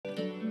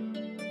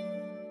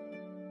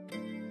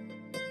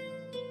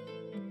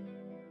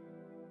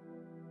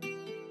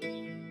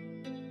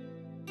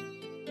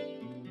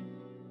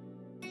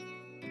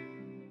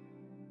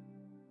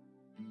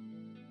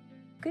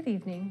Good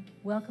evening.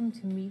 Welcome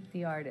to Meet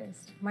the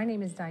Artist. My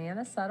name is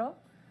Diana Suttle.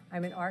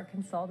 I'm an art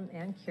consultant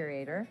and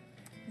curator.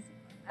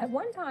 At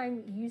one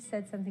time, you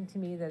said something to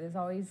me that has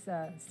always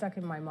stuck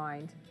in my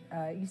mind.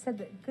 You said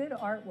that good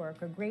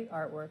artwork or great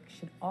artwork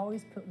should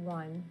always put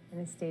one in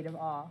a state of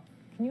awe.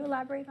 Can you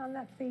elaborate on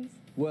that, please?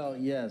 Well,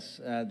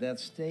 yes, that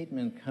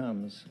statement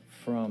comes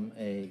from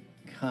a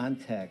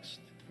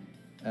context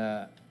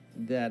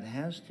that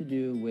has to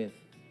do with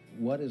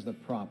what is the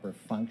proper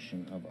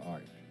function of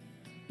art.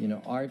 You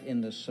know, art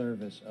in the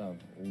service of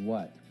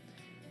what?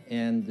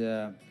 And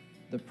the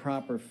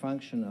proper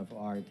function of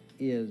art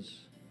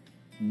is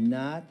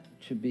not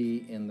to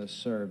be in the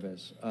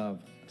service of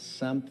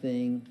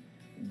something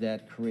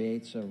that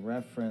creates a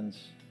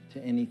reference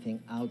to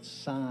anything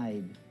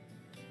outside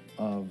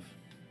of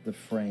the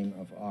frame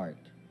of art.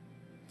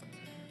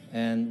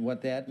 And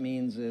what that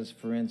means is,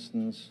 for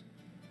instance,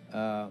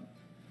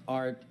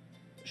 art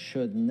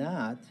should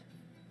not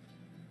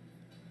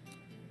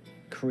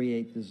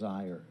create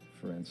desire,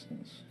 for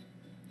instance.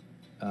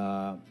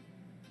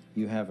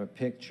 You have a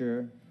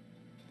picture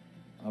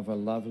of a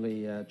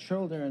lovely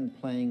children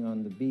playing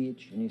on the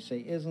beach, and you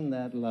say, isn't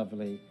that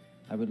lovely?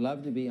 I would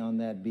love to be on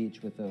that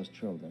beach with those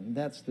children.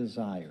 That's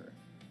desire.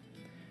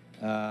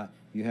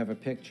 You have a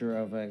picture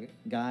of a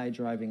guy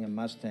driving a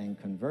Mustang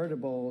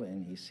convertible,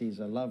 and he sees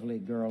a lovely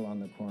girl on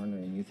the corner,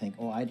 and you think,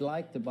 oh, I'd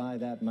like to buy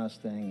that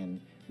Mustang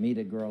and meet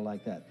a girl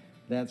like that.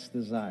 That's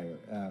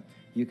desire.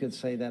 You could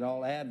say that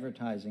all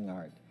advertising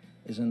art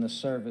is in the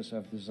service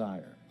of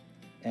desire.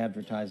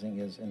 Advertising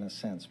is, in a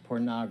sense,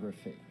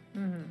 pornography.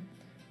 Mm-hmm.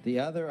 The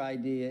other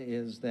idea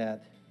is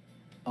that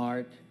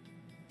art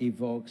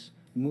evokes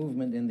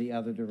movement in the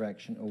other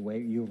direction, away.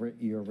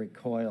 You're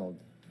recoiled.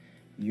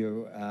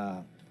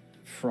 You're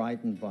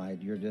frightened by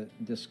it. You're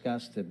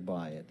disgusted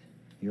by it.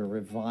 You're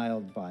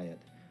reviled by it.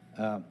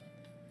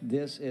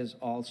 This is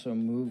also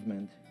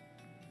movement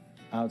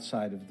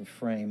outside of the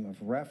frame of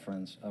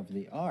reference of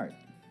the art.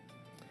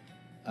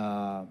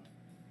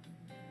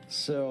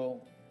 So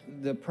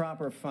the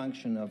proper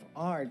function of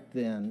art,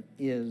 then,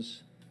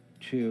 is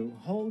to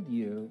hold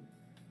you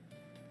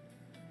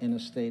in a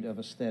state of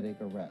aesthetic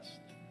arrest.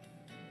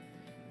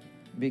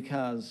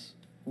 Because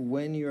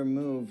when you're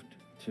moved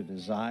to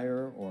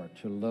desire or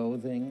to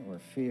loathing or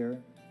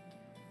fear,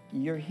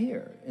 you're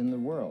here in the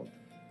world.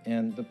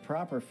 And the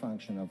proper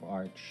function of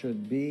art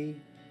should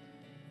be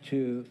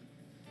to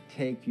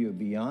take you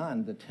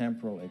beyond the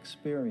temporal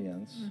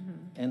experience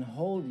and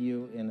hold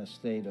you in a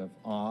state of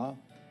awe,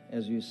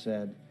 as you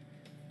said,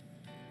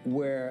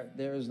 where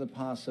there is the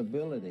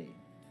possibility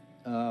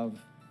of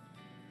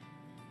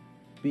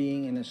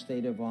being in a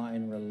state of awe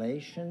in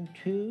relation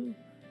to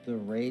the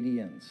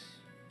radiance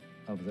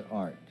of the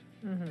art.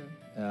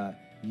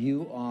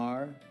 You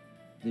are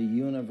the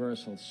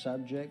universal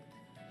subject,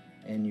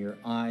 and your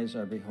eyes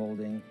are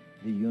beholding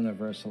the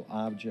universal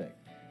object,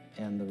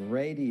 and the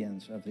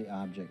radiance of the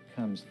object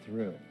comes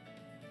through.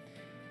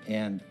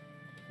 And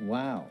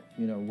wow,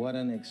 you know, what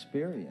an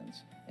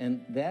experience.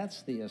 And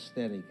that's the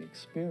aesthetic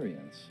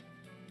experience.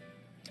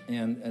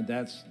 And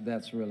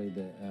that's really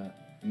the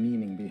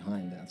meaning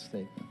behind that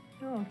statement.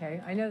 Oh,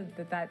 okay. I know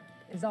that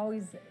has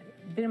always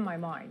been in my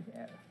mind.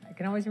 I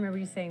can always remember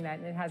you saying that,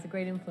 and it has a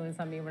great influence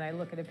on me when I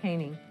look at a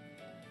painting.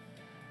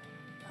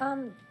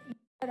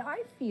 But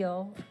I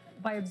feel,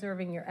 by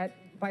observing your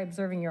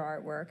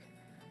artwork,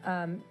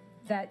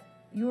 that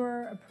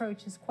your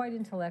approach is quite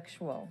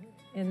intellectual,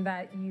 in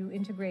that you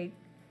integrate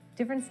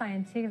different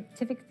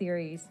scientific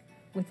theories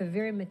with a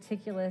very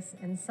meticulous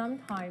and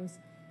sometimes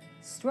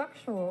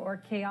structural or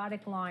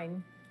chaotic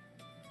line,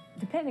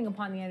 depending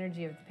upon the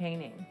energy of the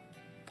painting.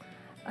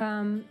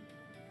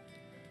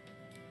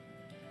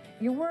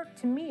 Your work,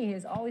 to me,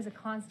 is always a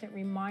constant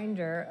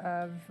reminder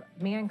of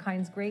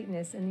mankind's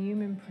greatness and the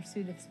human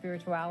pursuit of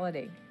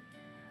spirituality.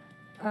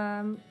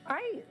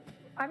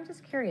 I'm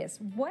just curious,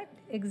 what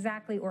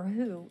exactly, or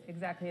who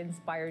exactly,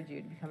 inspired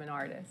you to become an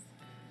artist?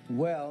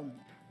 Well,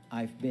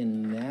 I've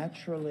been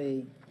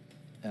naturally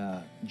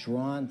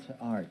drawn to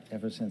art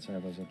ever since I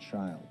was a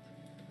child.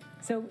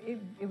 So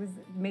it was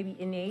maybe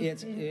innate?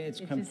 It's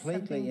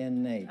completely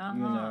innate, you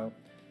know.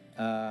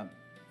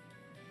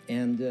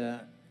 And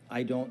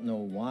I don't know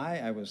why.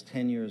 I was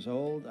 10 years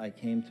old. I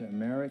came to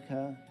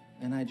America,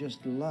 and I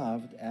just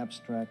loved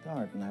abstract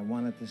art. And I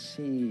wanted to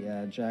see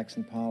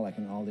Jackson Pollock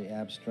and all the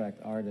abstract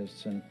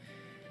artists,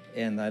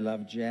 and I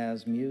love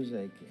jazz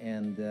music.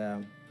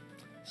 And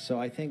so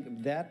I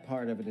think that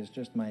part of it is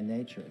just my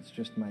nature. It's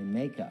just my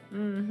makeup.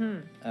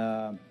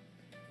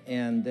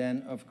 And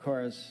then, of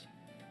course,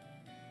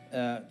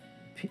 the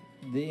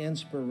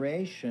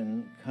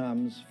inspiration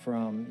comes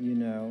from, you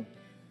know,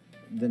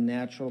 the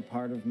natural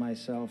part of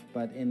myself,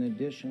 but in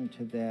addition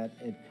to that,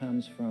 it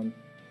comes from,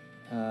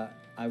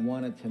 I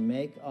wanted to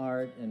make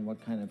art, and what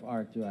kind of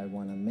art do I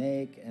want to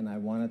make, and I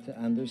wanted to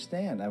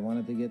understand. I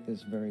wanted to get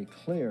this very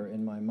clear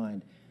in my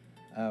mind.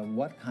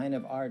 What kind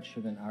of art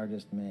should an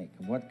artist make?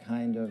 What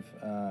kind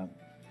of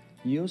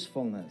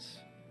usefulness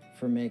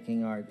for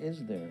making art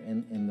is there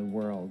in the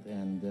world?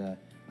 And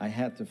I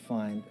had to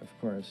find, of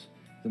course,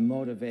 the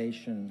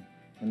motivation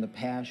and the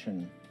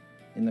passion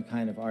in the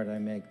kind of art I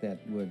make that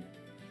would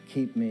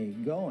keep me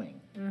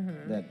going,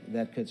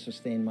 that could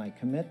sustain my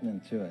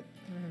commitment to it.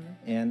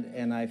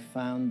 And I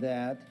found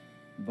that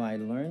by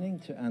learning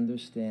to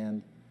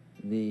understand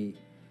the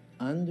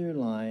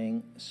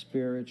underlying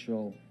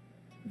spiritual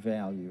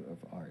value of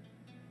art.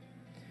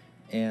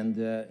 And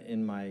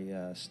in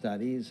my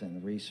studies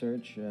and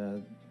research,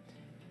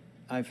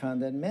 I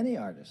found that many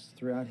artists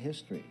throughout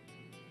history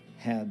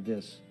had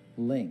this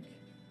link.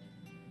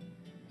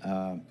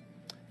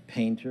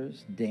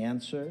 Painters,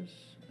 dancers,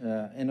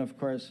 and of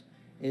course,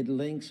 it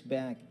links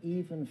back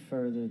even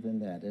further than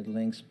that. It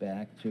links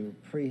back to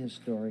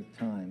prehistoric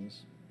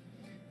times.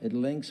 It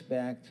links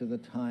back to the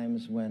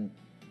times when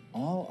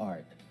all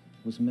art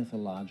was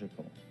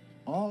mythological.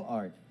 All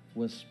art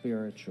was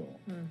spiritual.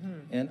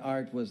 And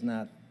art was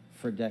not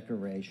for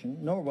decoration,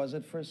 nor was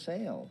it for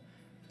sale.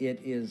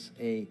 It is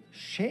a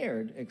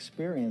shared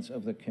experience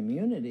of the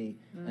community,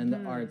 and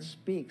the art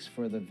speaks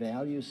for the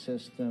value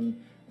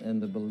system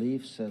and the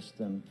belief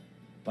system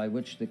by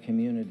which the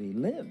community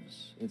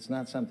lives. It's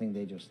not something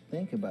they just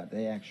think about.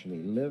 They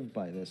actually live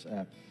by this.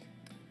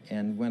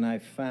 And when I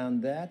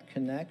found that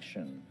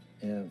connection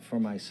for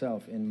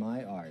myself in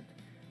my art,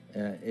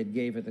 it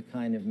gave it the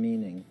kind of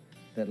meaning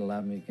that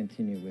allowed me to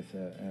continue with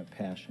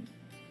passion.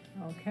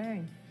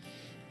 Okay.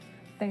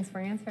 Thanks for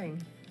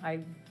answering. I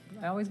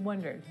always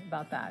wondered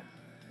about that.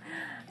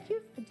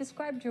 You've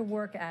described your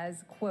work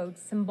as, quote,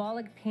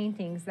 symbolic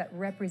paintings that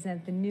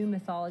represent the new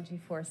mythology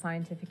for a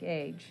scientific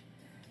age.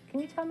 Can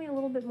you tell me a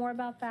little bit more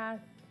about that?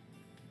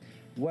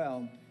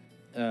 Well,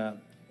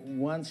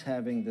 once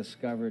having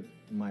discovered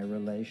my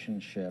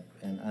relationship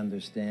and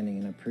understanding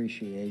and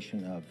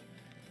appreciation of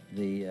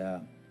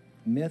the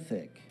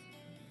mythic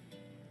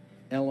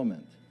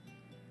element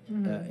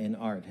in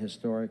art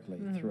historically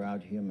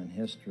throughout human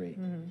history,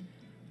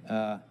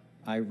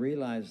 I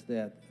realized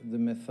that the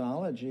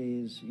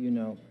mythologies, you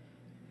know,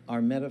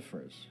 are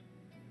metaphors.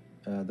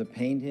 The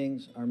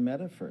paintings are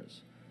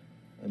metaphors.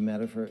 A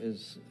metaphor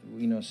is,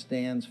 you know,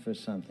 stands for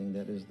something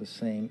that is the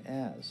same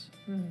as.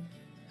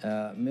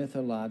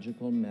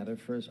 Mythological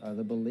metaphors are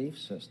the belief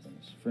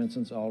systems. For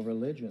instance, all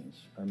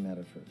religions are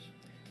metaphors.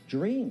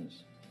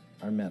 Dreams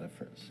are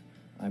metaphors.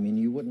 I mean,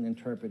 you wouldn't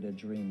interpret a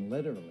dream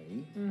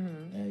literally.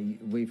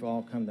 We've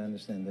all come to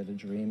understand that a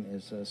dream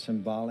is a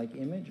symbolic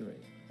imagery.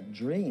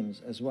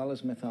 Dreams, as well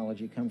as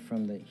mythology, come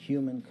from the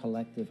human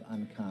collective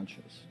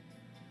unconscious.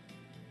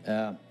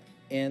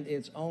 And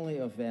it's only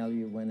of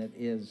value when it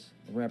is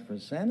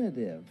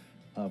representative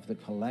of the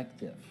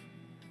collective,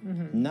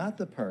 not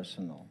the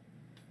personal.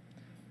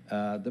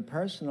 The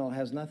personal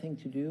has nothing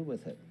to do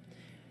with it.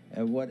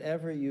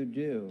 Whatever you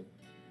do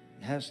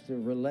has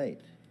to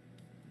relate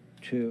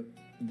to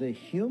the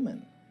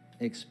human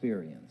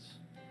experience,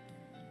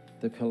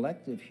 the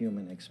collective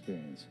human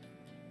experience,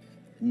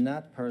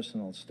 not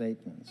personal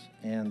statements.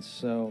 And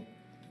so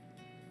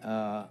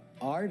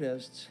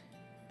artists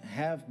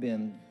have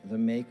been the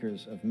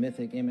makers of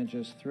mythic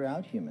images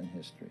throughout human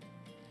history.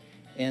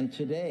 And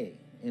today,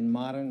 in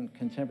modern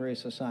contemporary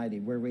society,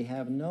 where we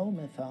have no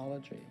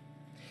mythology,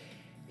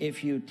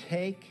 if you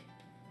take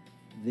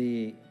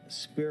the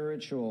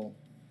spiritual,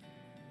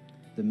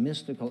 the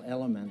mystical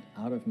element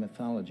out of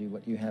mythology,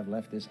 what you have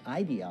left is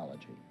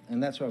ideology.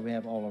 And that's what we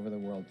have all over the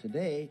world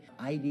today.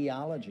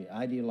 Ideology,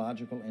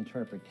 ideological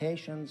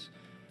interpretations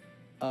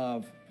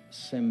of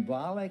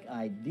symbolic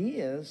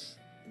ideas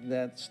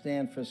that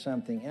stand for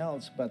something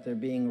else, but they're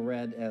being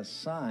read as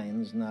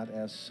signs, not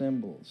as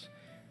symbols.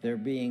 They're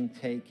being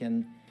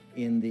taken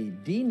in the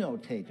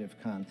denotative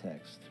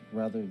context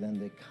rather than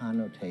the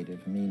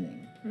connotative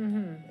meaning.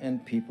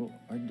 And people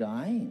are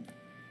dying.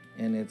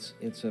 And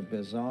it's a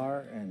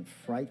bizarre and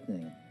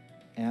frightening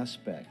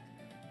aspect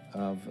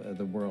of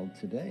the world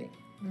today.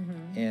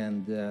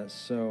 And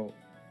so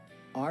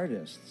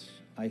artists,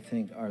 I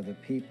think, are the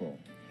people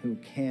who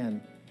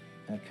can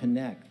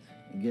connect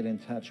and get in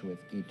touch with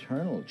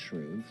eternal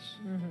truths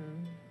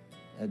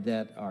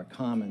that are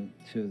common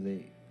to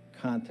the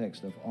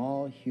context of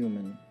all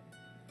human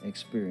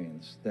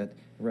experience, that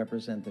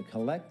represent the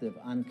collective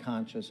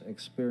unconscious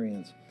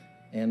experience,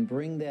 and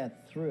bring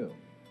that through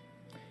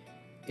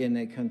in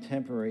a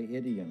contemporary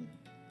idiom,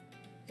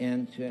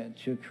 and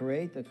to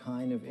create the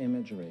kind of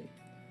imagery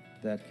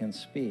that can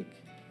speak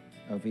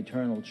of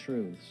eternal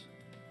truths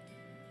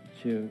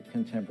to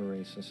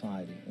contemporary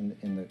society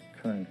in the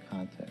current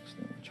context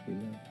in which we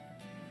live.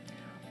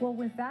 Well,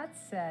 with that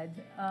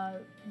said,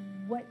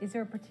 is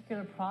there a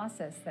particular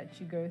process that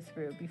you go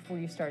through before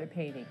you start a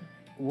painting?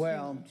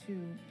 Well,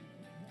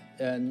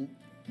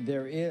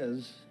 there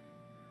is,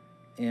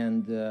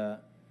 and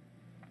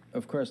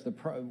of course,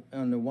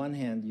 on the one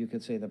hand, you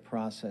could say the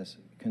process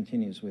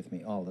continues with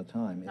me all the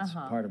time. It's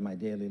part of my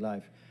daily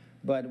life.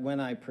 But when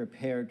I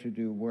prepare to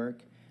do work,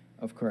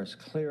 of course,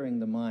 clearing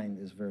the mind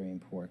is very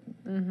important.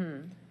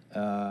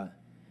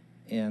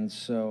 And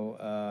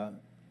so,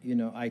 you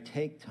know, I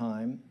take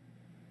time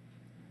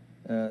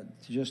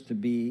just to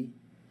be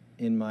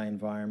in my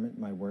environment,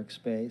 my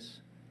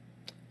workspace,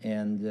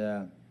 and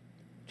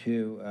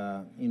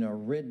to, you know,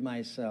 rid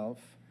myself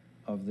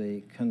of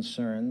the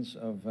concerns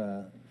of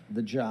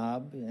the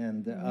job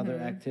and the other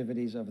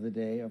activities of the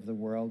day, of the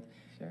world,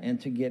 and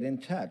to get in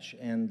touch.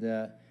 And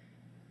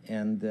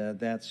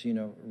that's,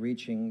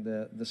 reaching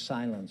the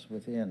silence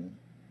within.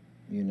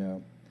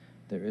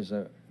 There is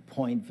a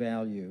point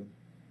value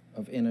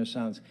of inner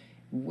silence.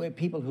 Where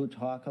people who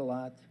talk a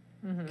lot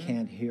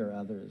can't hear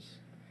others.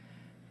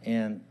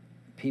 And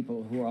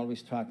people who are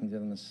always talking to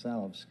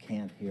themselves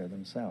can't hear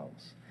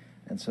themselves.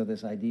 And so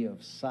this idea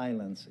of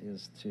silence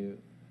is to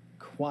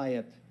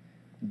quiet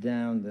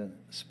down the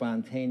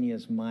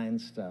spontaneous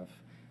mind stuff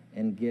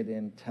and get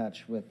in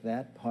touch with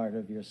that part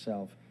of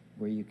yourself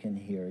where you can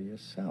hear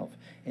yourself.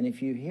 And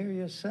if you hear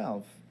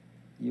yourself,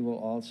 you will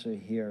also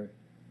hear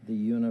the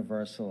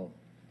universal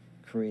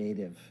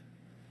creative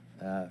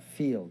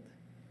field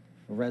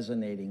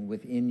resonating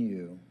within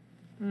you.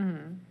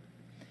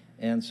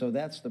 And so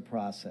that's the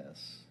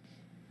process.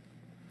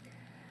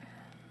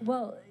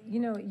 Well,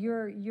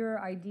 your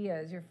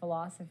ideas, your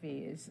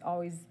philosophy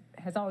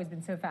has always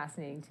been so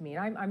fascinating to me.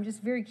 And I'm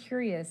just very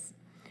curious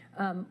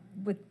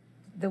with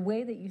the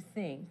way that you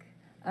think,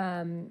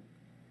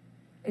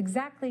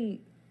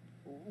 exactly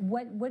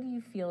what do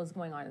you feel is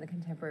going on in the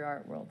contemporary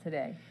art world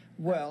today?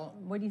 Well,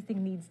 what do you think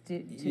needs to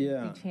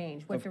be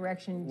changed? What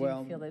direction do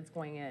you feel that it's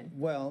going in?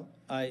 Well,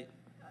 I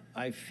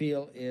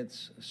feel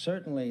it's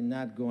certainly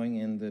not going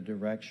in the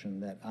direction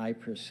that I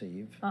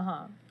perceive.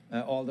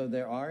 Although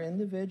there are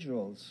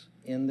individuals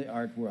in the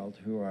art world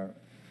who are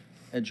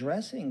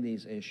addressing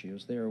these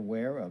issues, they're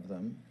aware of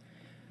them,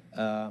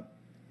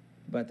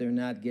 but they're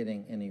not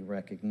getting any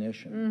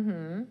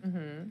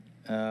recognition.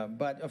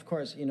 But of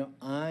course,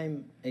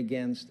 I'm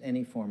against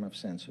any form of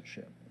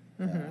censorship.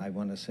 I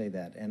want to say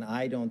that. And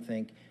I don't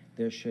think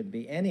there should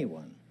be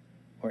anyone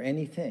or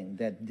anything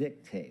that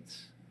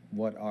dictates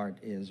what art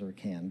is or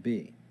can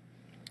be.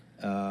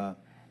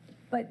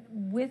 But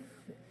with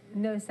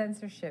no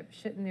censorship,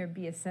 shouldn't there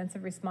be a sense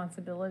of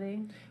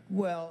responsibility?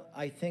 Well,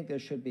 I think there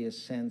should be a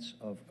sense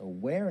of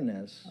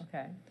awareness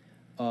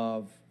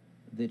of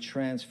the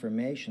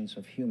transformations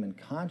of human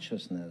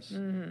consciousness,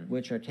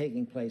 which are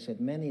taking place at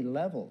many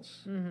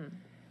levels.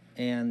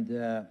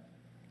 And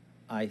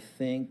I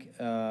think,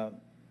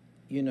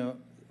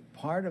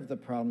 part of the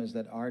problem is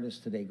that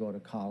artists today go to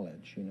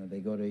college. They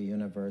go to a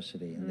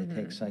university and they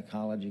take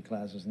psychology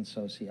classes and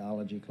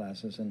sociology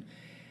classes and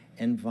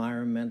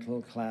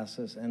environmental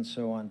classes and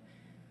so on.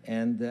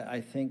 And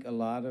I think a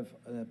lot of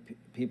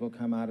people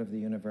come out of the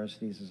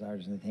universities as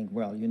artists and they think,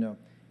 well,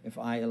 if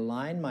I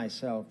align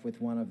myself with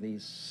one of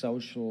these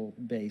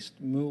social-based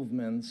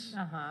movements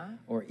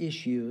or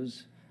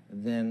issues,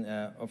 then,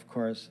 of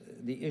course,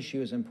 the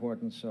issue is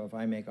important, so if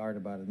I make art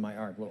about it, my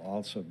art will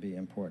also be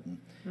important.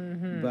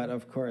 But,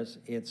 of course,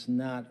 it's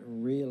not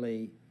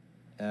really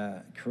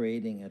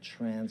creating a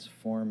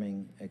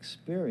transforming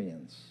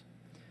experience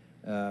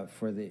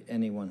for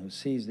anyone who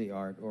sees the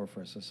art or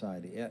for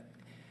society.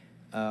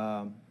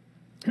 And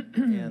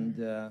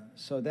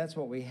so that's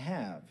what we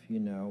have,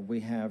 We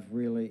have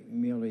really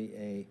merely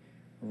a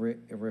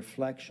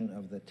reflection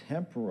of the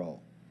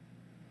temporal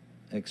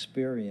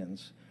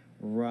experience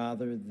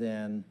rather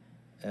than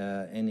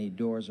any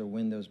doors or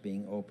windows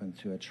being open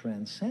to a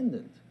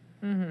transcendent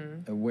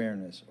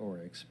awareness or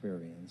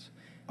experience.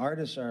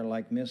 Artists are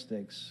like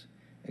mystics,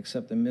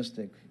 except the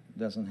mystic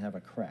doesn't have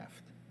a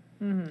craft.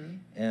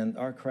 And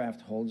our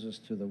craft holds us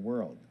to the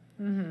world.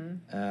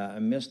 A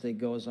mystic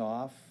goes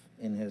off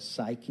in his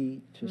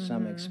psyche to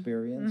some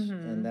experience,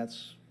 and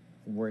that's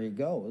where he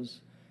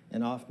goes,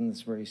 and often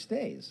it's where he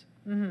stays.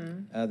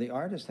 The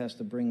artist has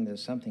to bring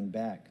something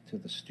back to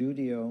the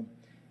studio,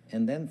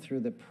 and then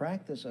through the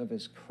practice of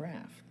his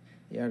craft,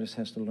 the artist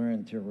has to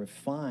learn to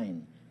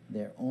refine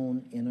their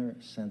own inner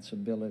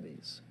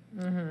sensibilities.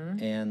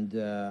 And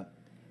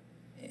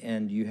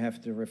you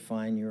have to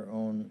refine your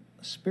own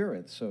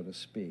spirit, so to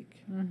speak.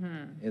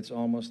 It's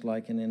almost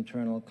like an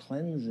internal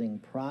cleansing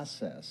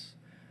process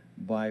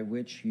by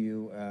which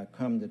you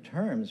come to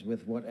terms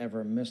with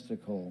whatever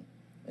mystical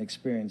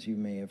experience you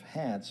may have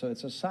had. So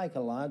it's a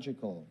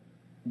psychological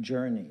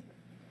journey,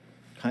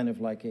 kind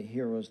of like a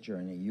hero's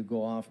journey. You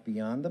go off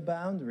beyond the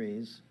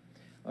boundaries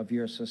of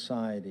your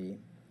society,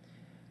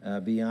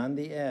 beyond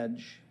the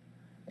edge,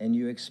 and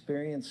you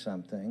experience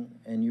something,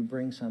 and you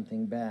bring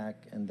something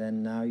back, and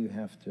then now you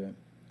have to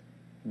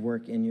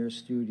work in your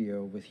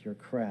studio with your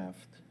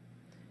craft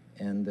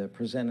and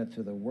present it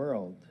to the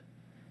world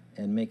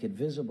and make it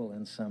visible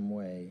in some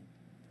way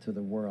to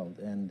the world.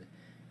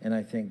 And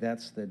I think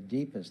that's the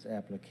deepest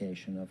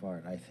application of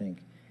art, I think.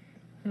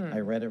 I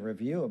read a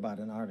review about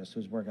an artist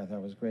whose work I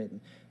thought was great, and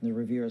the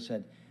reviewer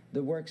said,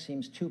 the work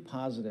seems too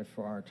positive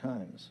for our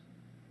times.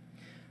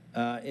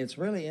 It's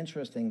really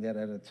interesting that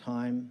at a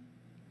time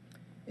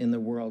in the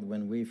world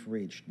when we've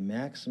reached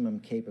maximum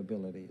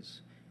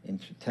capabilities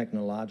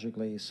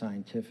technologically,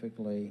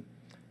 scientifically,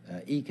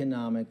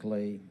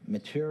 economically,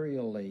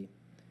 materially,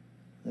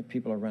 that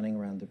people are running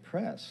around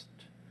depressed.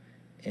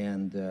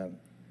 And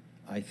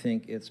I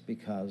think it's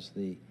because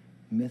the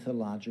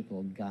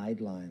mythological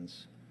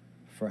guidelines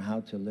for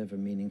how to live a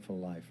meaningful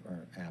life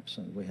are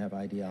absent. We have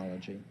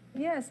ideology.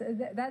 Yes,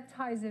 that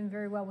ties in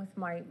very well with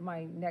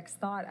my next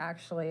thought,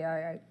 actually.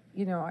 There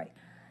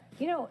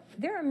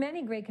are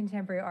many great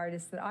contemporary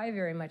artists that I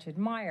very much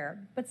admire,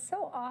 but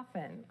so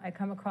often I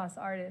come across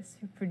artists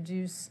who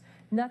produce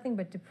nothing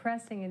but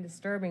depressing and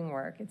disturbing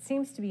work. It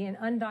seems to be an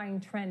undying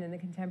trend in the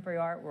contemporary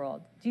art world.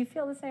 Do you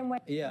feel the same way?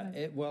 Yeah,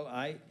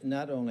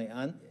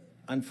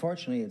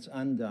 unfortunately, it's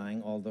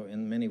undying, although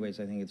in many ways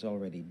I think it's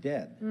already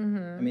dead. I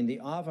mean, the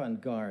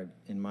avant-garde,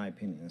 in my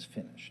opinion, is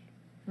finished.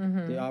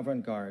 The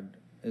avant-garde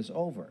is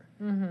over.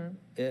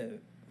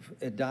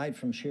 It died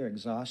from sheer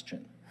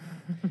exhaustion.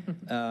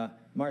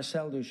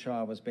 Marcel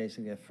Duchamp was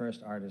basically the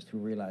first artist who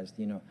realized,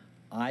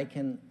 I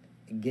can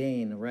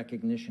gain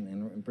recognition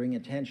and bring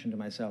attention to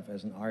myself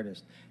as an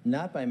artist,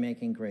 not by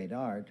making great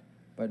art,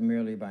 but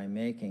merely by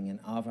making an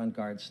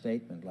avant-garde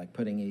statement, like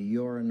putting a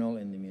urinal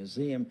in the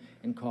museum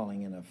and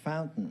calling it a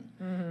fountain.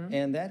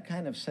 And that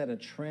kind of set a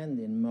trend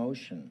in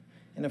motion.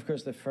 And of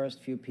course, the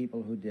first few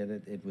people who did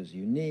it, it was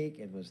unique,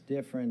 it was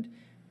different,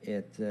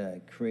 it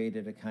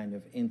created a kind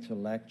of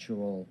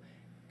intellectual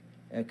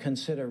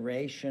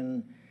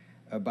consideration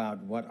about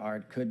what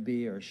art could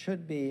be or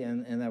should be,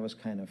 and that was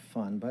kind of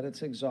fun, but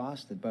it's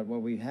exhausted. But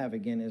what we have,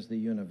 again, is the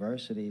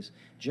universities,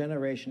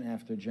 generation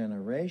after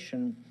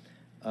generation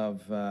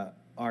of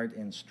art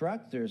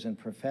instructors and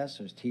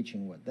professors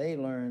teaching what they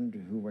learned,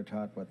 who were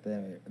taught what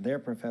their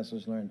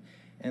professors learned.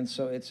 And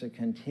so it's a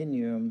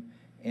continuum,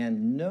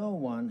 and no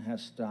one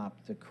has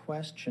stopped to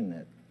question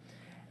it.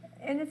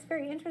 And it's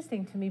very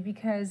interesting to me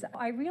because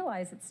I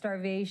realize that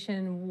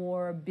starvation,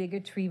 war,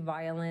 bigotry,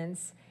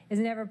 violence is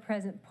an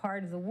ever-present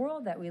part of the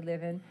world that we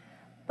live in.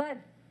 But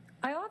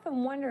I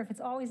often wonder if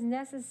it's always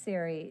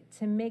necessary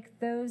to make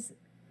those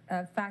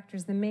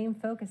factors the main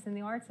focus in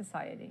the art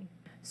society.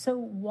 So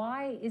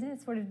why isn't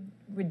it sort of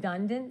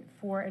redundant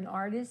for an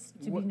artist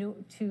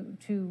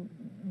to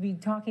be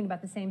talking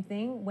about the same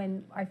thing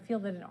when I feel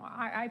that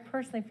I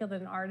personally feel that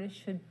an artist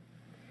should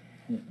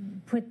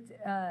put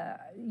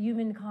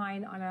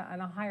humankind on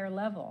a higher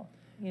level,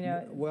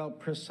 Well,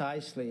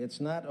 precisely.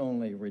 It's not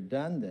only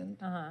redundant,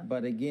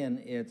 but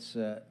again, it's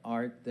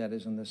art that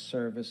is in the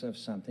service of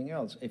something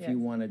else. If you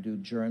want to do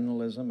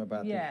journalism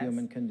about the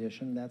human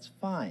condition, that's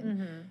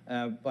fine.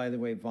 By the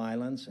way,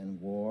 violence and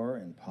war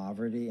and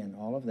poverty and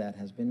all of that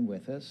has been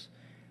with us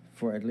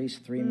for at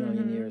least 3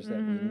 million years that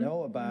we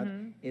know about.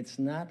 It's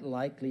not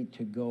likely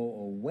to go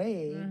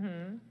away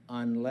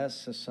unless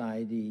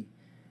society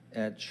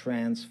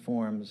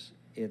transforms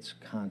its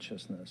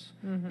consciousness.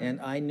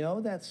 And I know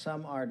that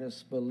some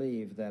artists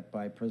believe that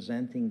by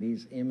presenting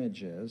these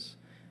images,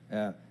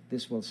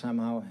 this will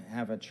somehow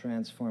have a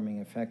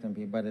transforming effect on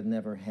people, but it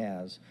never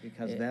has,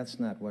 because that's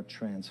not what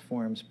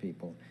transforms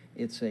people.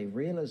 It's a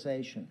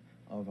realization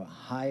of a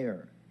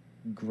higher,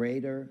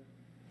 greater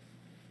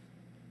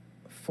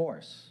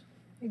force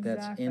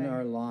that's in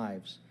our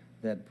lives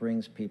that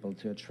brings people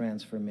to a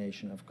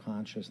transformation of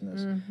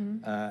consciousness.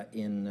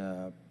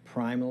 In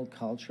primal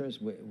cultures,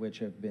 which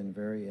have been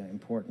very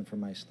important for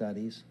my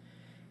studies,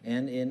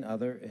 and in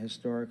other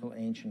historical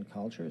ancient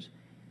cultures,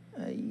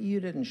 you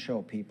didn't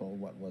show people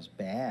what was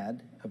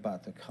bad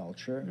about the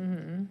culture.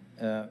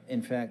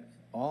 In fact,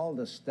 all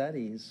the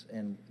studies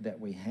that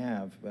we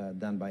have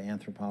done by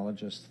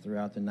anthropologists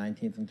throughout the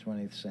 19th and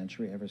 20th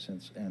century, ever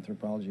since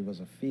anthropology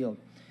was a field,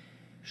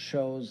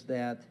 shows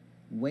that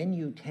when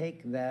you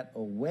take that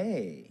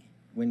away,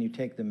 when you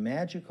take the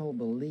magical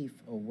belief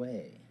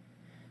away,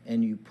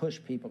 and you push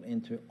people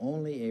into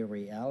only a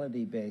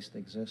reality-based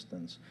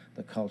existence,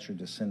 the culture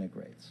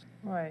disintegrates.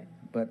 Right.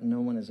 But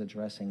no one is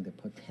addressing the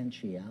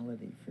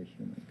potentiality for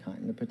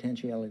humankind. The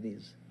potentiality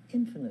is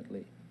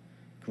infinitely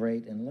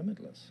great and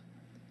limitless.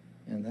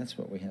 And that's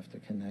what we have to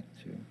connect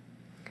to.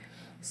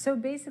 So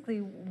basically,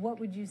 what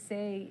would you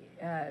say,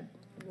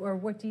 or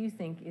what do you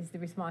think is the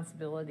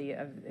responsibility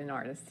of an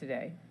artist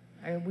today?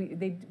 I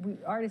mean,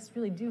 artists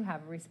really do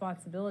have a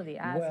responsibility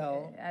as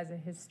a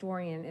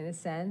historian in a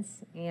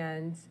sense,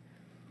 and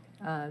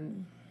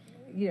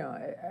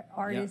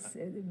artists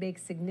make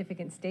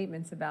significant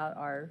statements about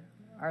our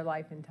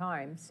life and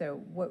time.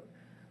 So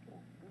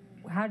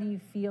how do you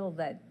feel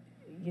that,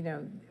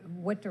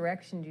 what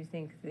direction do you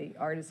think the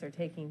artists are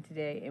taking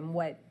today, and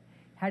what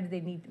do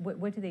they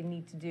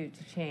need to do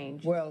to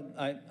change? Well,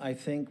 I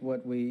think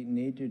what we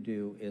need to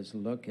do is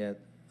look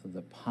at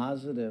the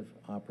positive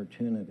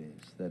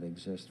opportunities that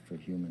exist for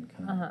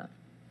humankind,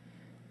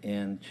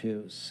 and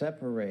to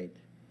separate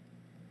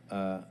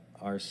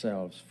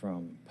ourselves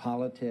from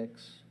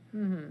politics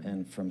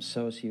and from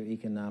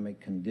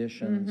socioeconomic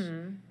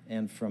conditions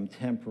and from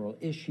temporal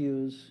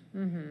issues,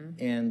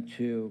 and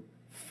to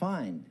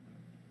find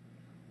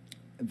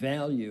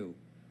value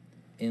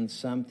in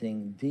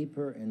something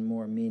deeper and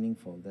more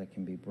meaningful that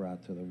can be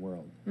brought to the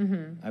world.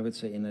 I would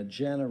say in a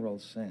general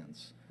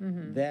sense,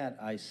 that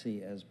I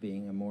see as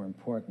being a more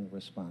important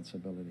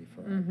responsibility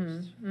for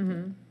artists.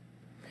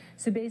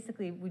 So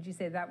basically, would you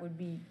say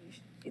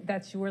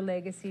that's your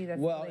legacy?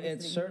 Well,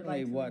 it's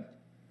certainly what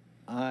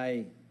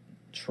I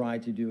try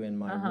to do in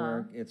my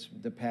work. It's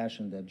the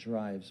passion that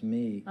drives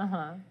me.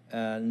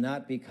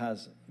 Not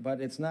because,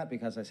 but it's not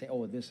because I say,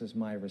 oh, this is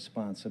my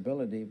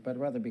responsibility, but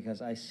rather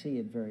because I see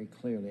it very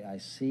clearly. I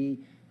see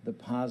the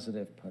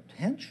positive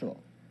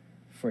potential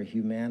for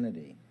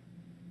humanity.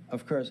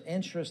 Of course,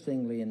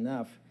 interestingly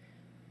enough,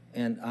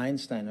 and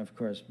Einstein, of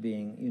course,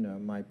 being, you know,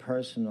 my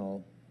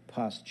personal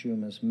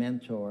posthumous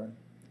mentor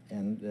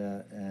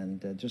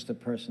and just a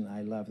person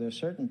I love. There are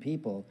certain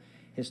people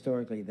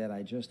historically that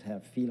I just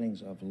have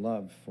feelings of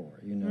love for,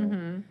 you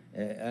know.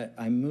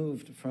 I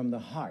moved from the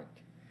heart,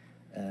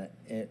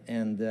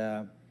 and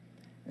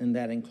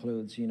that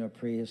includes, you know,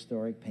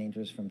 prehistoric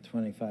painters from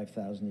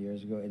 25,000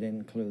 years ago. It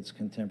includes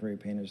contemporary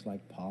painters like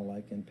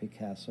Pollock and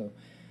Picasso,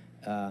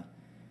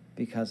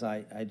 because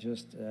I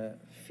just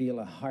feel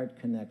a heart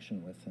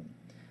connection with them.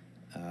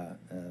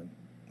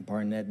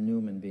 Barnett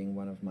Newman being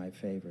one of my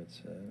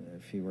favorites.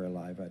 If he were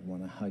alive, I'd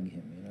want to hug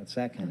him. You know, it's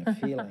that kind of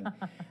feeling.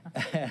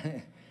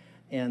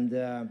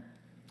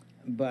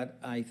 But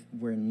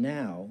we're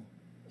now,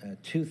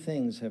 two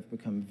things have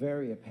become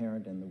very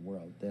apparent in the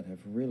world that have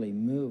really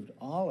moved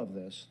all of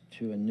this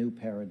to a new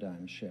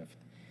paradigm shift.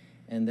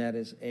 And that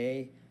is,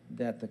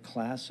 that the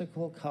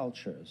classical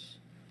cultures,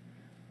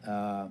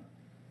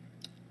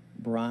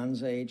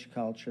 Bronze Age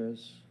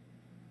cultures,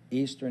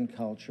 Eastern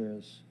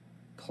cultures,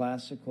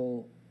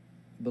 classical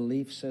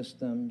belief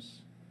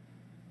systems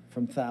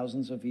from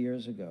thousands of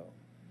years ago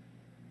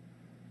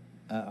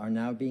are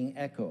now being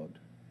echoed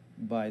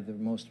by the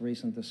most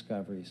recent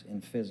discoveries in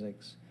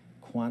physics,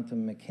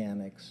 quantum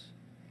mechanics,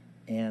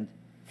 and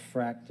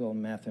fractal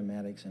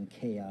mathematics and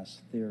chaos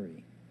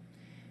theory.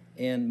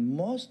 And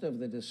most of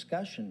the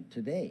discussion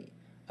today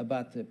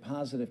about the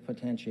positive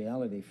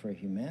potentiality for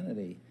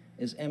humanity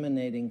is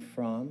emanating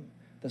from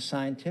the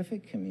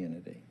scientific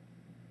community.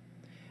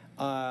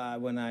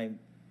 When I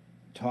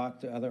talk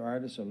to other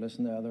artists or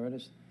listen to other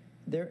artists,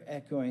 they're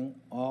echoing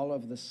all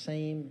of the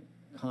same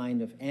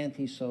kind of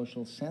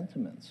antisocial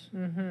sentiments.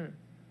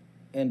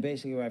 And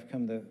basically what I've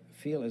come to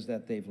feel is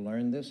that they've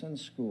learned this in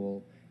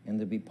school, and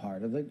to be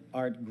part of the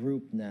art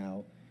group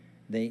now,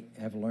 they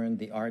have learned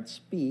the art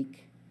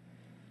speak,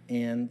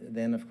 and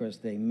then of course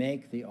they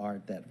make the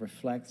art that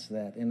reflects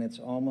that, and it's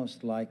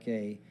almost like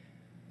a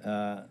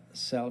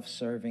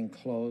self-serving,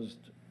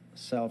 closed,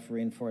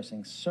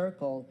 self-reinforcing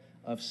circle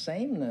of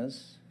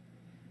sameness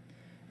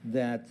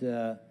that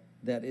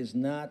is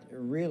not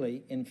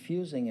really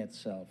infusing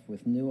itself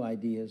with new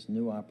ideas,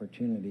 new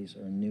opportunities,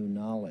 or new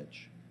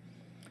knowledge.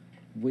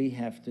 We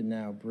have to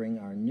now bring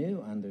our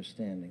new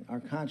understanding. Our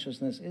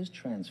consciousness is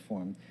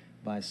transformed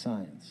by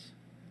science.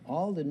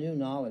 All the new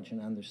knowledge and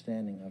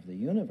understanding of the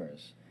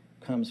universe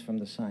comes from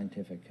the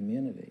scientific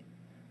community.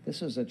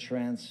 This is a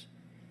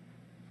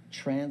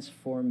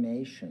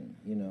transformation,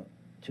 you know,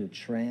 to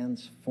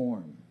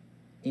transform.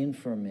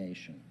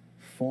 Information,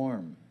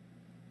 form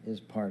is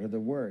part of the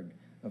word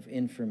of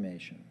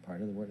information,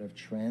 part of the word of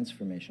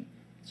transformation.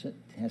 So it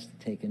has to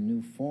take a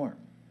new form.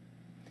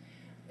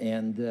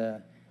 And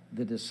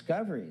the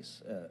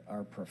discoveries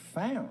are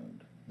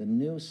profound. The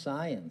new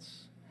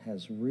science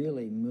has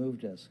really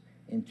moved us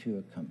into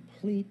a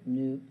complete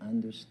new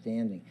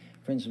understanding.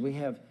 For instance, we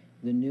have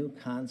the new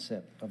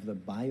concept of the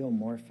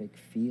biomorphic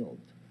field.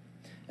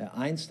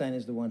 Einstein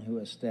is the one who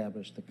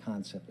established the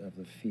concept of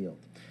the field.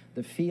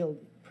 The field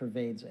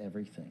pervades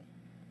everything.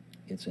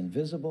 It's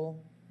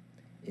invisible,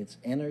 it's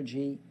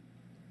energy,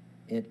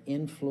 it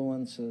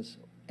influences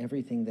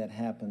everything that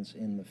happens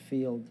in the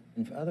field.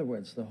 In other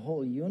words, the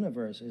whole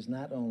universe is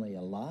not only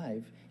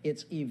alive,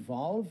 it's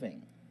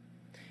evolving.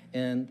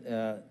 And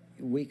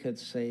we could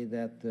say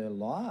that the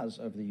laws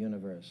of the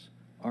universe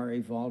are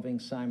evolving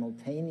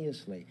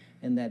simultaneously,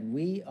 and that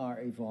we are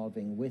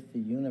evolving with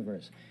the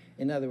universe.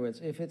 In other words,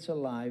 if it's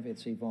alive,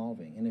 it's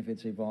evolving, and if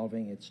it's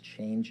evolving, it's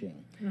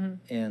changing.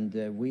 And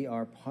we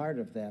are part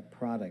of that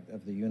product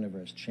of the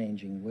universe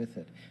changing with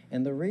it.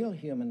 And the real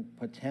human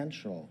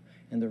potential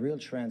and the real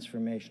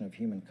transformation of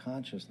human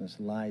consciousness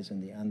lies in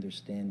the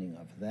understanding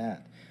of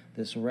that,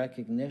 this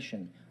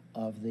recognition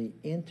of the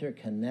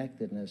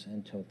interconnectedness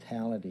and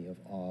totality of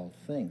all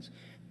things.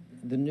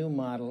 The new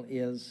model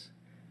is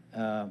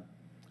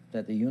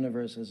that the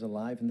universe is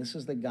alive, and this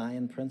is the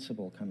Gaian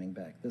principle coming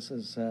back. This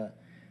is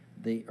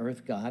the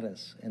earth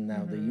goddess, and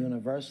now the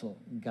universal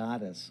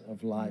goddess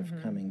of life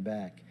coming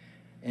back.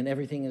 And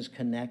everything is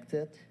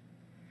connected,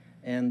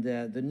 and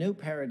the new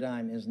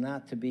paradigm is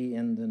not to be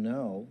in the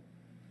know,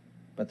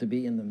 but to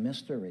be in the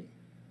mystery.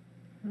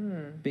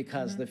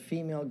 Because the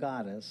female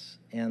goddess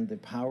and the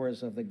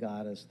powers of the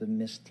goddess, the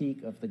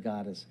mystique of the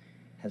goddess,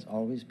 has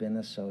always been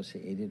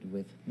associated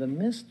with the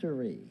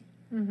mystery.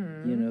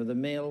 You know, the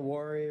male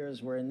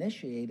warriors were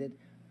initiated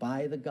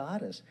by the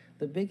goddess.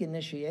 The big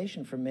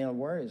initiation for male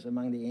warriors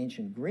among the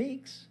ancient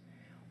Greeks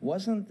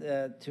wasn't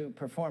to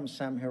perform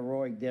some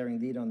heroic daring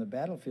deed on the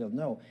battlefield.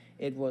 No,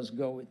 it was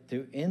go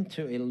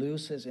into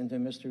Eleusis, into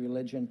mystery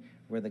religion,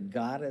 where the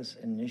goddess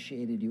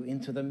initiated you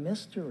into the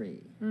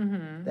mystery.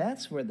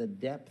 That's where the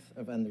depth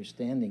of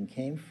understanding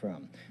came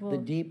from. Well, the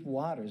deep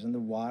waters and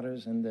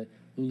the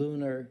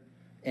lunar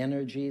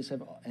energies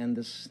and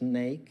the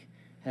snake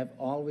have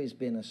always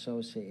been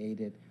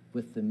associated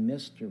with the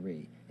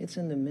mystery. It's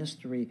in the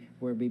mystery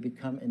where we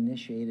become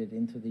initiated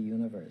into the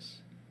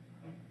universe.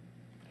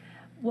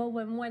 Well,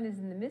 when one is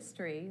in the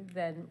mystery,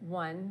 then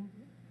one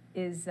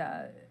is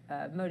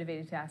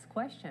motivated to ask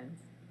questions.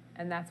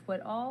 And that's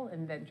what all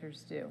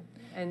inventors do.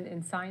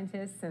 And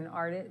scientists and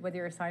artists, whether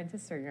you're a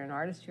scientist or you're an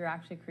artist, you're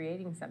actually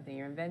creating something,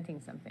 you're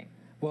inventing something.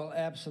 Well,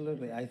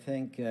 absolutely. I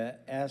think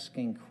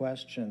asking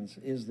questions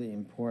is the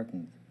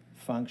important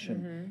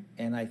function.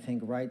 And I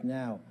think right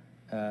now,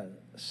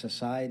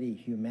 society,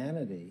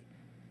 humanity,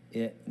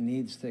 it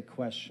needs to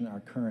question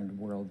our current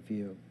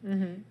worldview.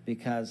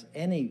 Because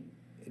any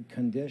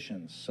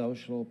conditions,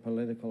 social,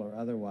 political, or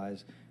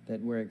otherwise, that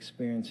we're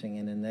experiencing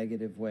in a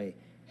negative way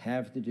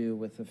have to do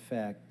with the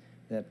fact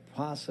that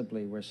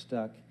possibly we're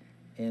stuck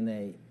in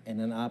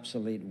an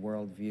obsolete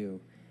worldview.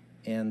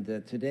 And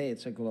today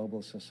it's a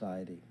global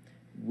society.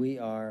 We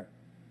are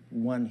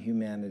one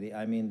humanity.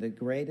 I mean, the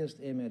greatest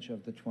image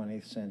of the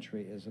 20th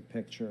century is a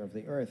picture of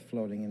the Earth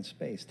floating in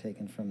space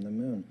taken from the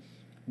moon.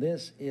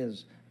 This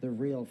is the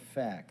real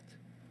fact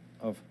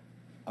of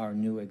our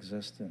new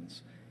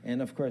existence.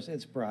 And of course,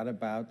 it's brought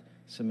about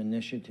some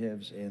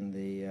initiatives in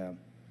the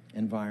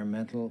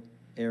environmental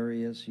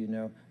areas, you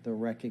know, the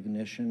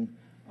recognition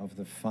of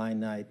the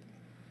finite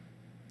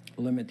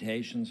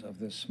limitations of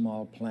this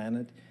small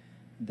planet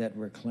that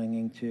we're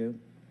clinging to.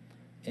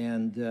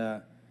 And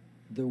the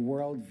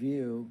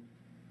worldview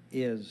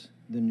is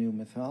the new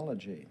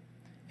mythology,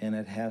 and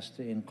it has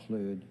to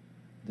include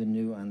the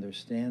new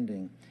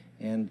understanding.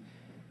 And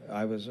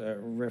I was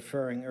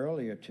referring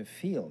earlier to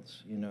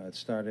fields. You know, it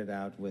started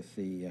out with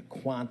the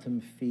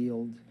quantum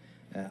field.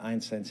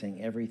 Einstein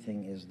saying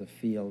everything is the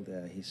field.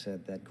 He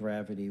said that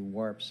gravity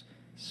warps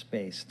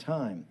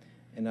space-time.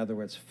 In other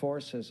words,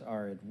 forces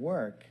are at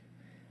work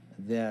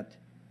that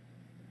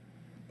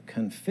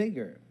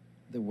configure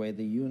the way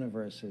the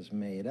universe is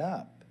made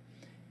up.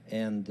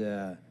 And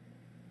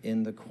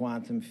in the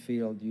quantum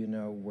field, you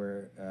know,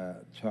 we're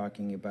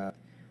talking about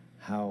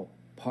how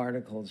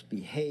particles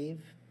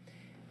behave.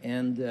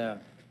 And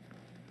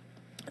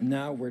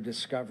now we're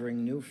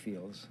discovering new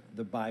fields,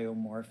 the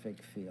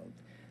biomorphic field,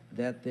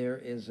 that there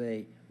is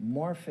a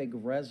morphic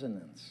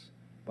resonance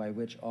by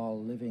which all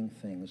living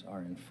things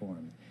are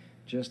informed,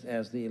 just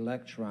as the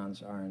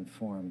electrons are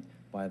informed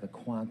by the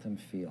quantum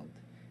field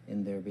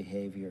in their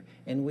behavior.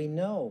 And we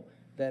know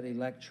that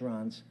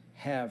electrons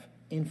have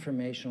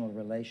informational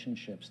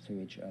relationships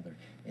to each other.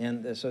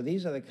 And so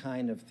these are the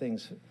kind of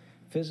things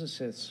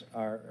physicists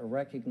are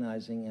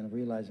recognizing and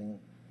realizing,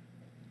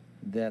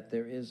 that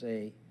there is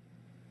a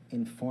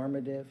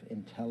informative,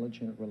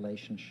 intelligent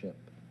relationship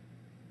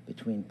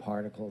between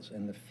particles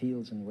and the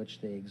fields in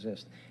which they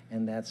exist.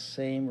 And that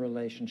same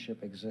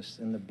relationship exists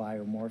in the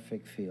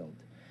biomorphic field.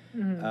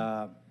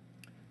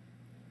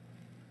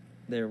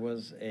 There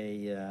was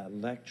a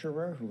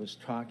lecturer who was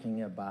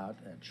talking about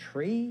a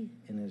tree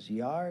in his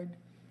yard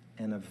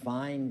and a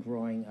vine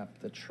growing up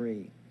the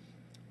tree.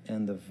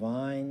 And the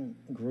vine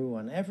grew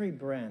on every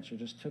branch. It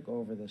just took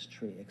over this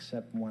tree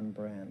except one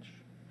branch.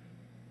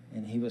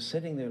 And he was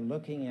sitting there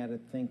looking at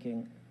it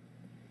thinking,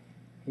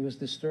 he was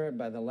disturbed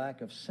by the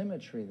lack of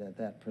symmetry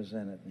that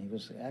presented. And he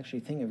was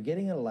actually thinking of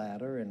getting a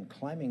ladder and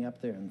climbing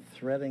up there and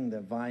threading the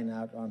vine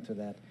out onto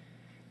that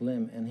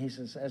limb. And he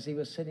says, as he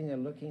was sitting there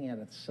looking at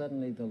it,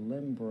 suddenly the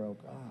limb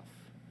broke off.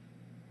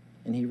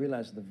 And he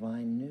realized the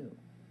vine knew.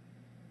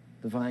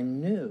 The vine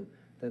knew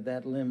that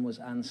that limb was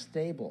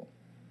unstable.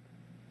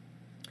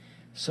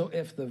 So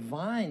if the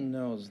vine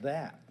knows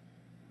that,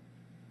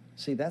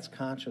 see, that's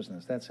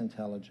consciousness, that's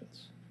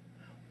intelligence.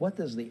 What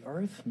does the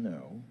earth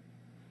know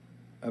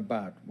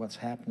about what's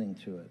happening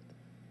to it?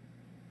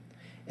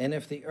 And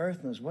if the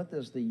earth knows, what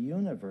does the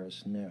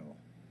universe know?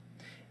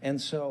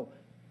 And so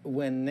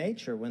when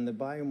nature, when the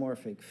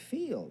biomorphic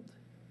field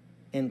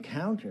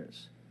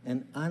encounters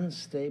an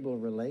unstable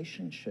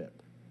relationship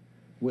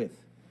with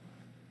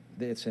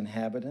its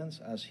inhabitants,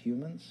 us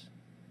humans,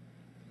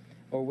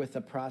 or with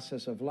the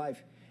process of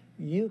life,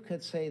 you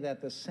could say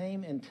that the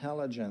same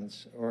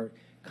intelligence or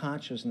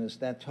consciousness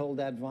that told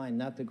that vine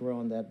not to grow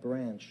on that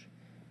branch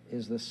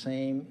is the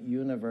same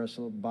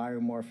universal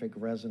biomorphic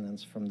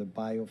resonance from the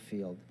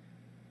biofield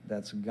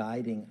that's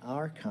guiding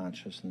our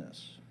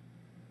consciousness,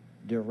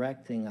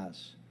 directing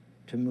us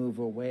to move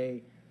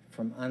away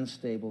from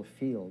unstable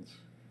fields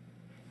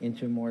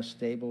into more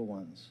stable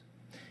ones.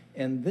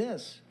 And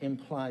this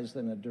implies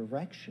then a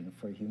direction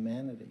for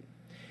humanity.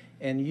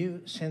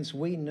 And since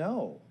we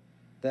know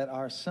that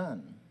our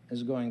sun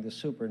is going to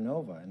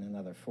supernova in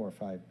another 4 or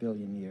 5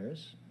 billion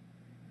years,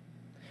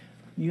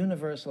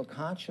 universal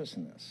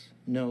consciousness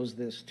knows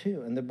this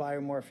too, and the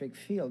biomorphic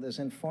field is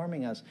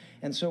informing us.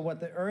 And so what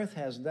the earth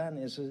has done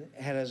is it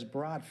has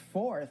brought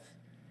forth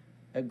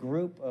a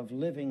group of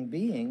living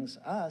beings,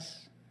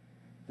 us,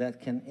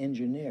 that can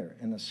engineer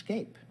an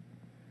escape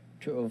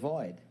to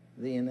avoid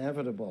the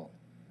inevitable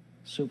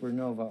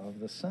supernova of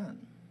the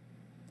sun.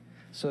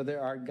 So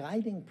there are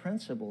guiding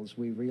principles,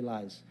 we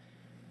realize,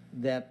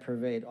 that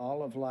pervade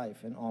all of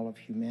life and all of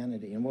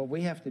humanity. And what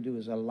we have to do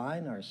is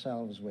align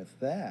ourselves with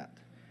that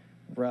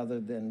rather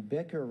than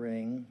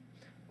bickering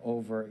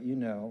over,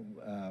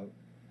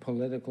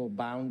 political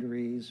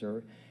boundaries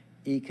or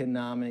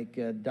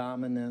economic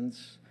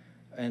dominance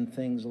and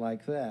things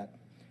like that.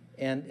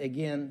 And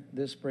again,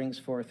 this brings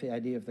forth the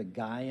idea of the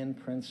Gaian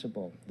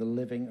principle, the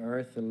living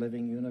earth, the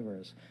living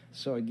universe.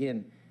 So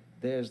again,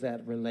 there's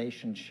that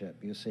relationship.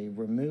 You see,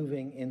 we're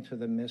moving into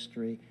the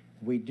mystery.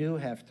 We do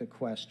have to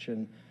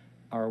question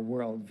our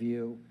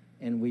worldview,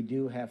 and we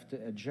do have to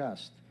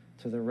adjust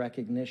to the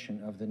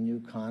recognition of the new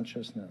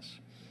consciousness.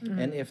 Mm-hmm.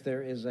 And if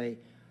there is a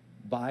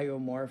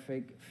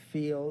biomorphic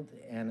field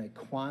and a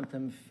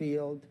quantum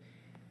field,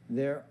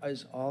 there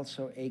is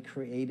also a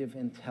creative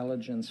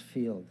intelligence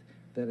field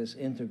that is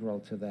integral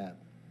to that.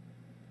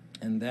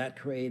 And that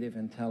creative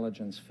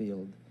intelligence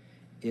field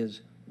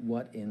is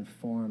what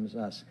informs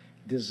us.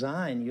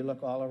 Design, you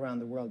look all around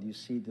the world, you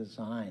see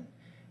design.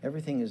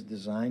 Everything is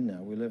designed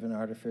now. We live in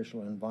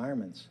artificial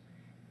environments.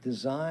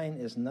 Design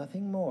is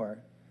nothing more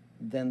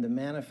than the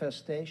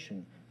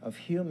manifestation of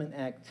human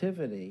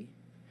activity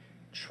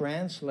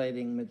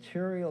translating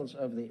materials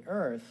of the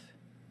earth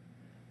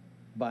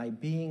by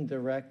being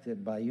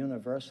directed by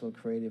universal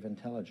creative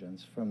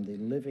intelligence from the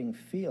living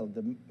field,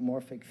 the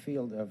morphic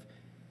field of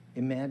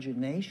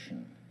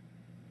imagination,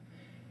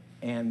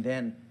 and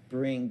then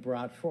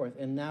brought forth.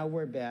 And now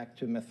we're back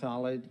to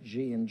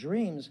mythology and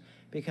dreams,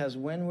 because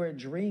when we're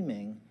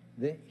dreaming,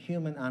 the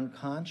human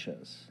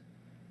unconscious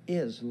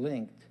is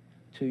linked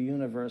to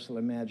universal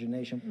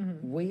imagination.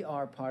 Mm-hmm. We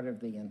are part of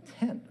the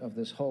intent of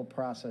this whole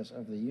process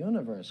of the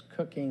universe,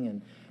 cooking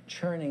and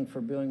churning for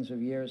billions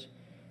of years.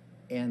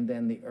 And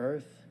then the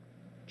earth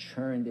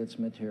churned its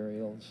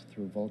materials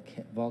through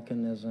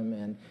volcanism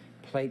and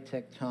plate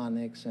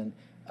tectonics and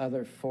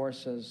other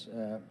forces,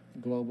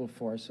 global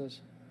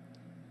forces,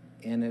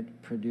 and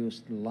it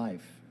produced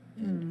life.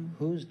 And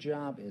whose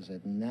job is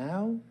it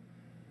now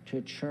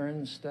to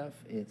churn stuff?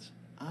 It's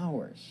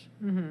ours.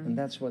 Mm-hmm. And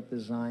that's what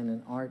design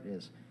and art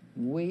is.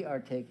 We are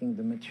taking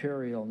the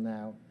material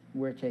now,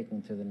 we're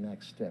taking to the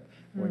next step,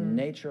 where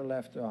nature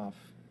left off,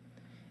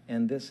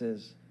 and this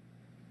is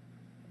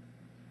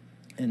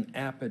an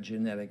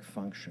apigenetic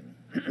function.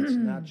 It's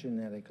not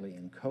genetically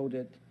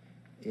encoded.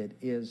 It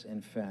is,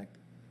 in fact,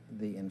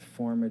 the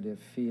informative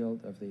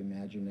field of the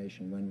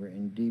imagination. When we're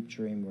in deep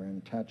dream, we're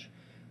in touch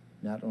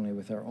not only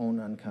with our own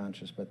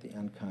unconscious, but the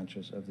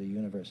unconscious of the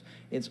universe.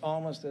 It's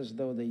almost as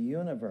though the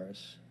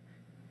universe,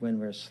 when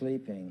we're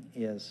sleeping,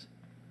 is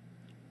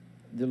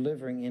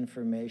delivering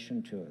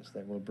information to us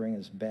that will bring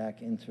us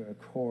back into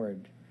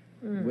accord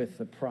with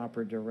the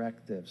proper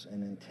directives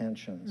and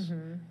intentions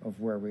of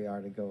where we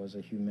are to go as a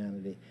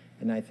humanity.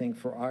 And I think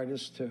for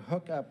artists to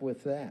hook up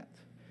with that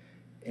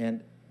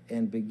and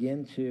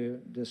begin to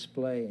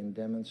display and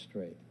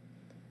demonstrate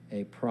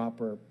a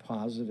proper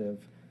positive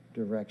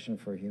direction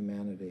for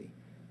humanity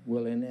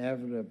will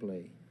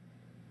inevitably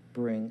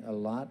bring a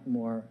lot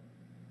more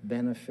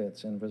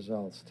benefits and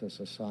results to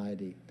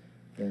society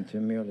than to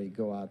merely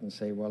go out and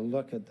say, well,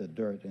 look at the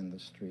dirt in the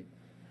street.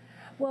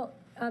 Well,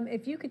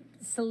 if you could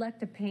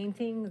select a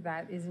painting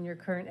that is in your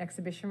current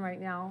exhibition right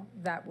now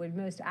that would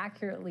most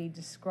accurately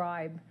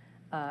describe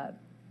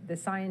the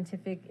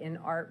scientific and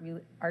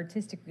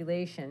artistic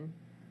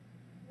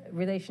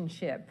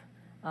relationship,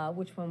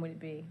 which one would it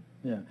be?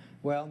 Yeah,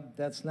 well,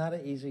 that's not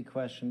an easy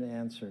question to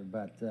answer,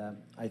 but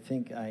I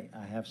think I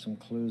have some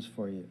clues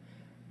for you.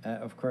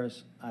 Of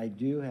course, I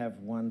do have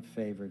one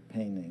favorite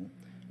painting,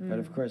 but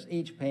of course,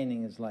 each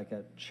painting is like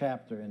a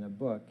chapter in a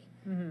book.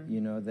 You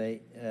know,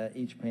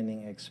 each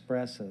painting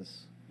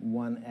expresses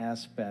one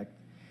aspect.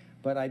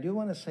 But I do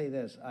want to say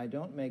this, I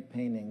don't make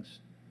paintings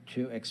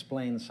to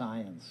explain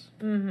science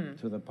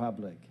to the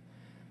public.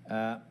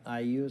 I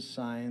use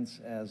science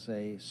as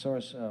a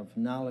source of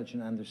knowledge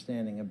and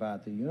understanding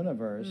about the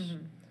universe,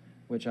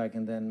 which I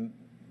can then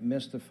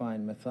mystify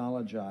and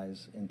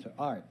mythologize into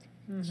art.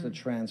 It's the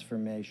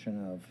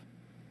transformation of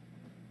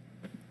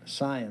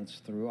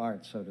science through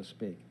art, so to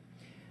speak.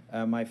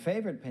 My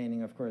favorite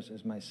painting, of course,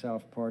 is my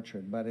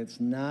self-portrait, but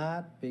it's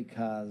not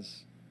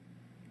because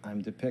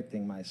I'm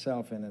depicting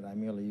myself in it. I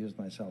merely used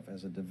myself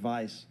as a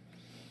device.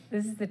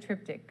 This is the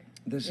triptych.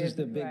 This is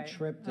the big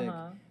triptych,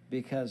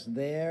 because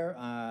there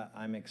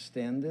I'm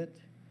extended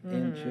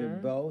into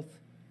both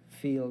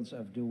fields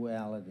of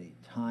duality,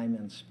 time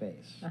and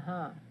space.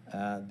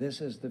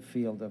 This is the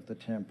field of the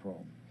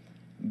temporal.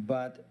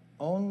 But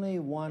only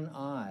one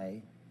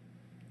eye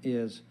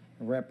is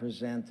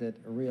represented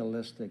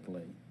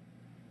realistically,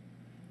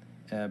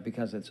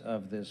 because it's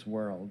of this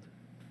world.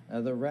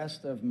 The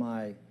rest of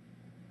my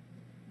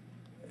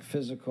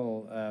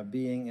physical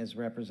being is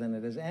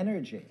represented as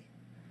energy.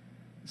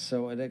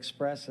 So it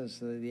expresses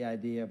the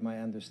idea of my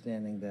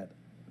understanding that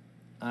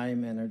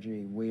I'm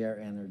energy, we are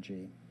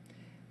energy.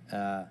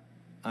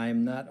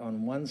 I'm not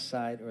on one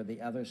side or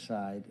the other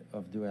side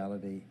of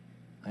duality.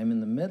 I'm in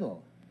the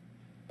middle,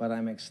 but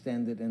I'm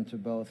extended into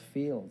both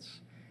fields.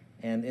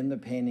 And in the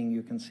painting,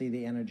 you can see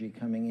the energy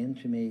coming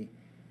into me,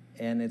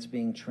 and it's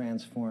being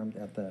transformed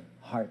at the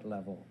heart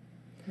level.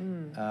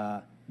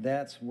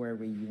 That's where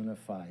we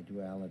unify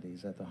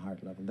dualities at the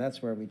heart level.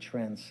 That's where we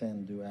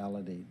transcend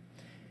duality.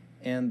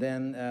 And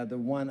then the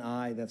one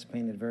eye that's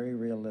painted very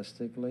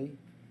realistically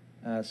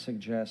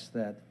suggests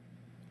that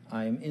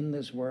I am in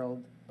this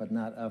world, but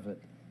not of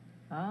it.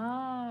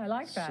 Ah, I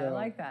like that. So I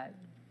like that.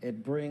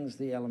 It brings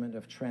the element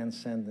of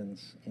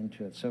transcendence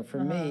into it. So for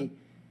me,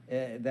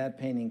 that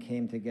painting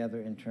came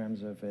together in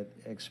terms of it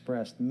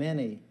expressed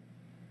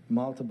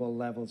multiple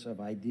levels of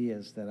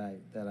ideas that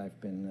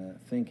I've been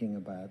thinking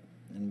about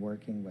and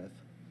working with.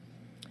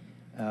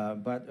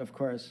 But of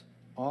course,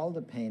 all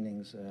the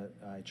paintings,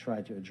 I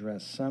try to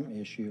address some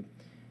issue,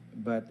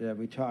 but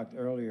we talked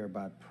earlier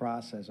about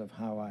process of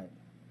how I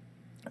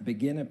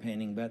begin a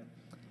painting, but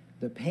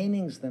the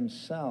paintings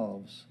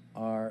themselves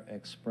are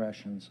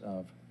expressions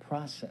of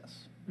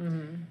process.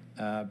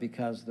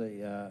 Because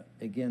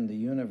again, the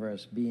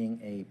universe being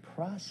a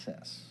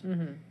process,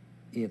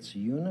 it's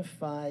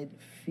unified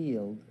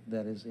field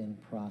that is in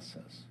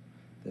process.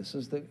 This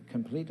is the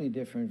completely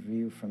different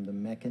view from the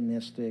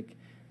mechanistic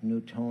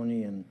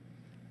Newtonian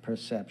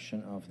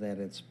perception of that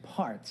it's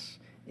parts,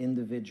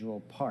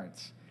 individual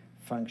parts,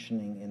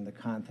 functioning in the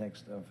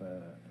context of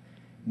a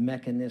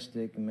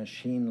mechanistic,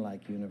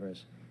 machine-like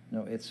universe.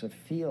 No, it's a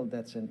field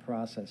that's in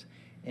process.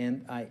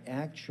 And I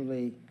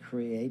actually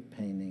create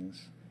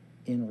paintings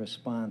in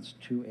response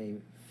to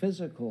a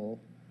physical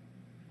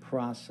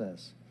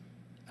process.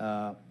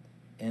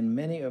 And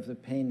many of the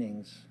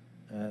paintings,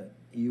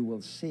 you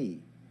will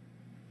see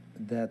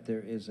that there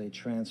is a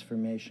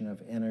transformation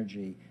of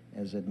energy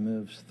as it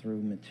moves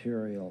through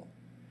material,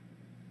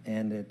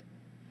 and it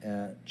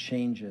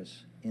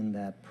changes in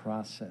that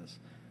process.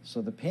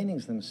 So the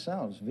paintings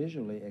themselves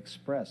visually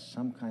express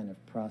some kind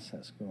of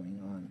process going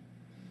on.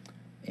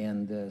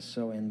 And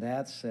so in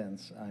that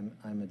sense,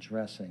 I'm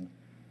addressing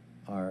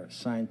our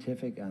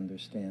scientific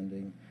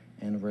understanding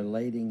and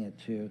relating it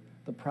to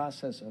the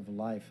process of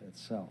life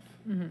itself.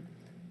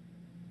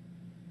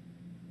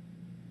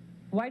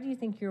 Why do you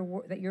think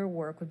that your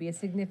work would be a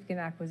significant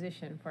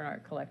acquisition for an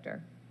art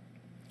collector?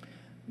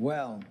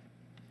 Well,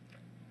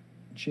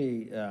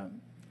 gee...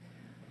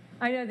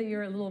 I know that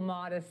you're a little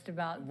modest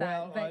about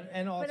that. Well,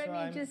 and also but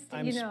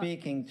I mean, I'm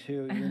speaking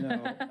to,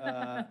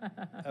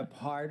 a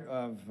part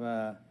of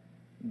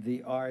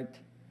the art,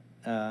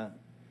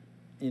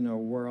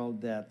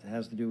 world that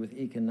has to do with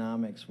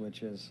economics,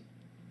 which is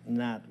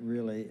not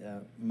really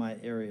my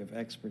area of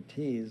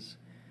expertise.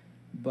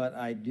 But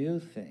I do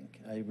think,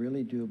 I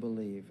really do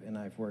believe, and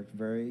I've worked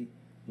very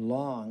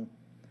long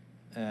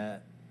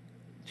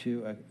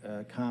to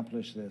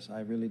accomplish this, I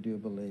really do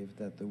believe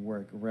that the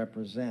work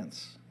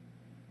represents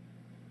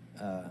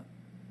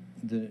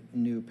the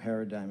new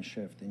paradigm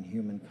shift in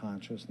human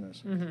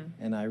consciousness.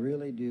 And I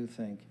really do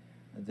think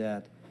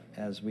that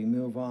as we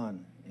move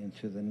on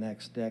into the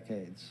next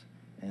decades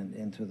and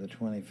into the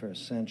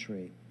 21st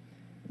century,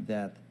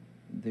 that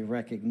the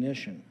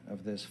recognition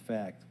of this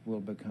fact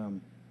will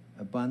become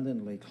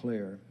abundantly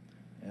clear,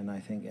 and I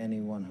think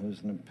anyone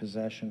who's in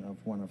possession of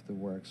one of the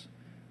works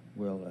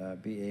will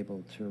be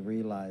able to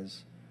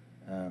realize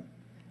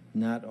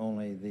not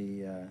only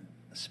the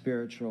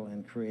spiritual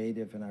and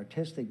creative and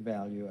artistic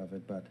value of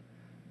it, but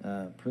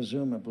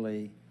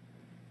presumably,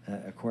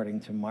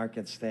 according to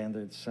market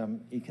standards,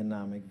 some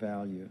economic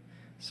value.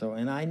 So,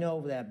 and I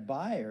know that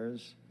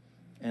buyers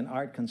and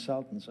art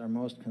consultants are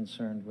most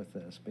concerned with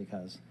this,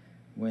 because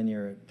when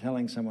you're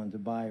telling someone to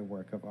buy a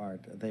work of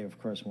art, they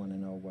of course want to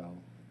know, well,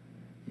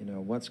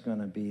 what's going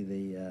to be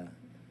the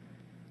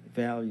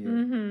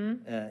value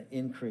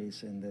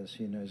increase in this?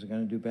 Is it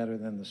going to do better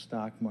than the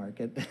stock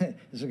market?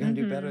 Is it going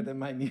to do better than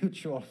my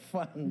mutual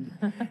fund?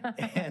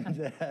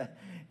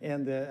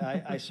 and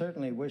I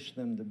certainly wish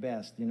them the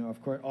best.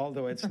 Of course,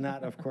 although it's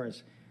not, of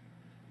course,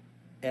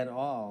 at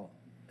all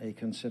a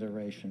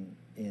consideration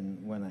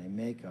when I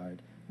make art.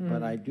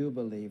 But I do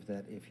believe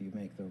that if you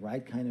make the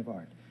right kind of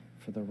art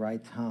for the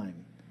right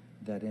time,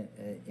 that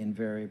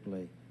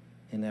inevitably,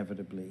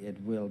 it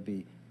will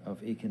be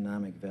of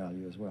economic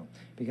value as well.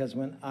 Because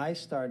when I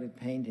started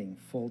painting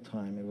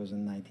full-time, it was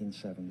in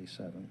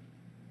 1977.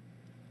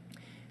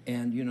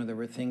 And, there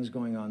were things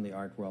going on in the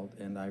art world,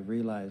 and I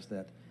realized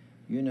that,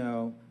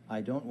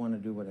 I don't want to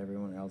do what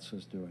everyone else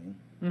is doing.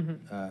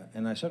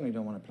 And I certainly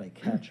don't want to play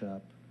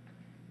catch-up.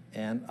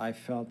 And I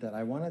felt that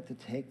I wanted to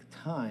take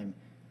time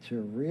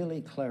to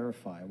really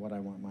clarify what I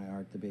want my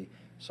art to be.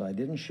 So I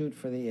didn't shoot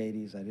for the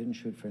 80s, I didn't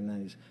shoot for the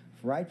 90s.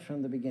 Right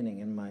from the beginning,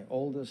 in my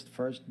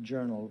first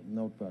journal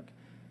notebook,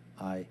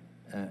 I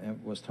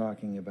was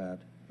talking about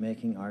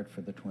making art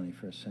for the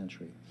 21st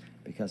century,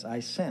 because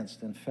I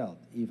sensed and felt,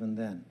 even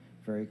then,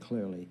 very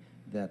clearly,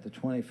 that the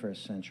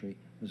 21st century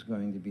was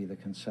going to be the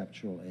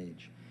conceptual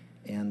age.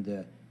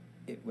 And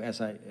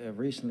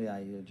recently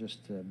I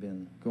just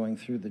been going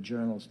through the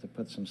journals to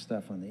put some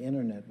stuff on the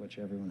internet, which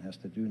everyone has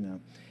to do now.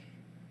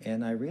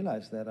 And I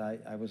realized that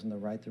I was in the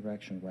right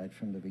direction right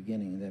from the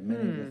beginning, that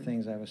many of the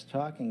things I was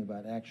talking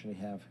about actually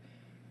have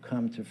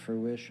come to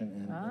fruition,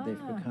 and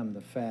they've become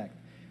the fact.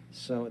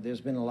 So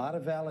there's been a lot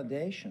of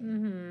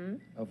validation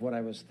of what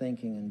I was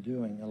thinking and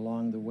doing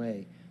along the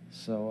way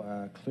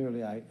So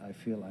clearly I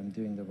feel I'm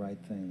doing the right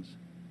things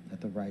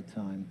at the right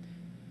time.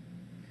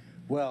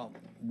 Well,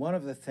 one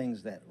of the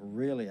things that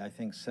really I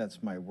think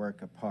sets my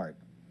work apart,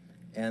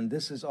 and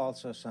this is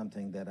also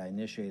something that I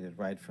initiated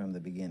right from the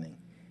beginning,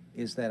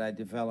 is that I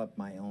developed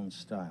my own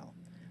style.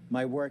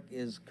 My work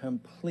is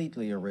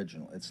completely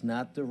original. It's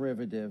not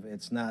derivative.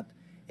 It's not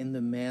in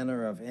the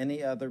manner of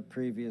any other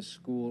previous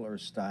school or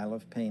style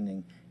of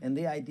painting, and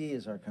the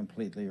ideas are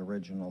completely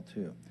original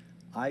too.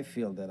 I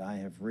feel that I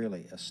have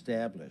really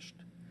established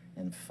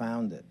and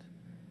founded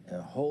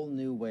a whole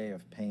new way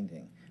of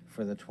painting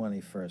for the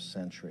 21st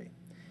century.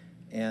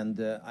 And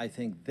I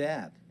think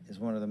that is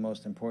one of the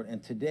most important.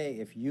 And today,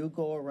 if you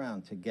go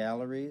around to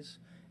galleries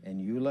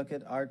and you look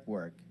at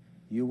artwork,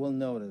 you will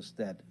notice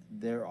that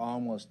there are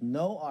almost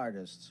no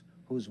artists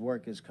whose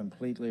work is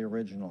completely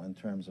original in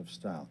terms of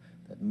style.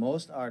 That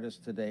most artists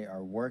today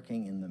are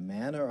working in the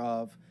manner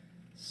of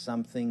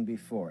something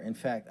before. In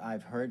fact,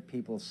 I've heard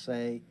people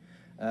say,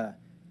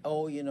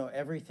 oh, you know,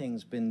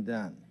 everything's been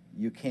done.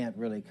 You can't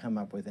really come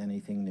up with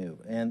anything new.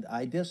 And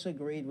I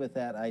disagreed with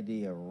that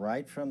idea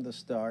right from the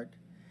start,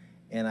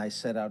 and I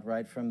set out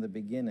right from the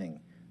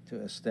beginning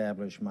to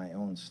establish my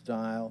own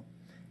style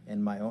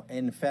and my own.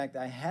 In fact,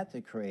 I had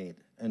to create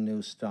a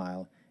new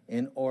style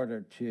in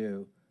order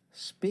to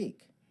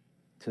speak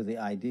to the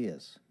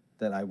ideas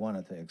that I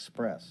wanted to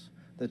express.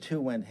 The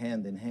two went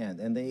hand in hand,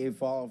 and they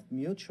evolved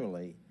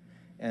mutually,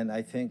 and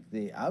I think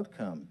the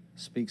outcome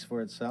speaks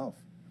for itself.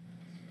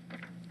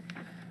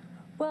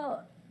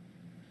 Well,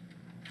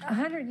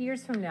 100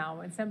 years from now,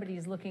 when somebody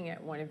is looking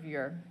at one of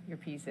your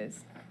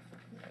pieces,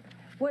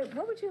 what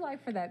would you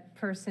like for that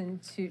person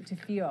to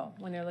feel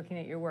when they're looking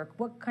at your work?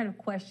 What kind of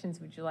questions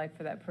would you like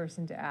for that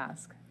person to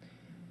ask?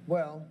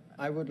 Well,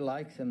 I would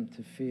like them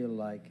to feel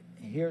like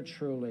here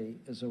truly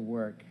is a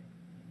work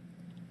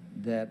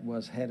that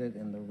was headed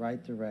in the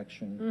right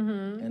direction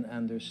and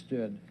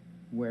understood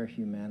where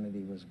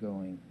humanity was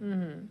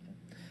going.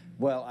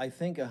 Well, I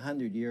think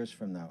 100 years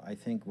from now, I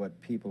think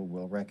what people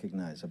will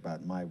recognize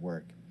about my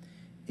work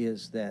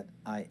is that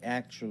I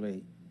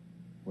actually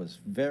was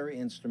very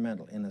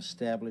instrumental in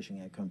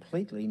establishing a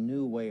completely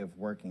new way of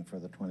working for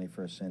the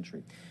 21st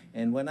century.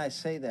 And when I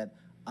say that,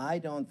 I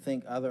don't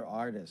think other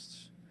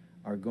artists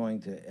are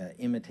going to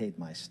imitate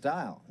my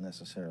style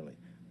necessarily,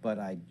 but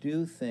I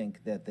do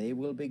think that they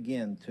will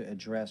begin to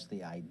address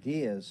the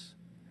ideas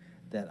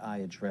that I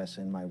address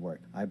in my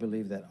work. I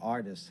believe that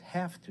artists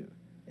have to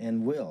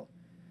and will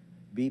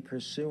be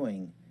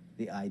pursuing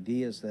the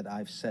ideas that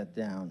I've set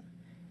down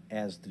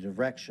as the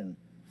direction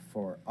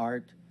for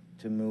art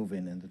to move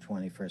in the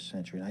 21st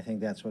century. And I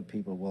think that's what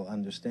people will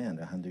understand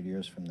 100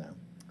 years from now.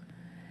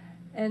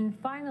 And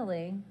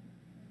finally,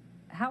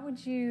 how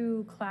would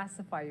you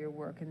classify your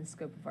work in the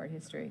scope of art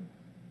history?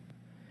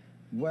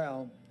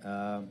 Well,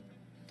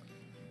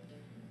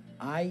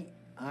 I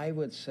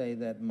would say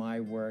that my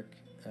work,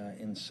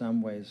 in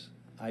some ways,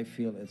 I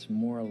feel it's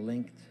more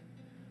linked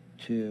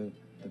to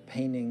the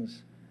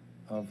paintings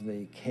of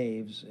the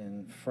caves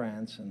in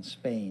France and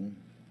Spain,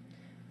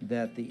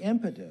 that the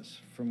impetus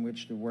from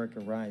which the work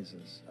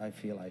arises, I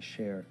feel I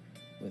share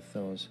with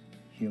those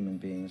human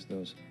beings,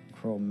 those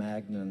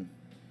Cro-Magnon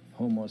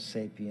Homo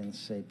sapiens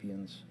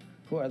sapiens,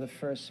 who are the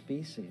first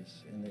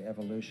species in the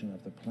evolution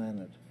of the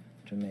planet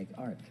to make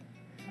art.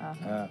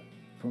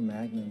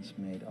 Cro-Magnons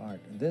made art.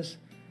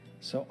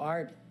 So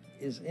art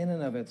is in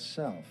and of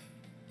itself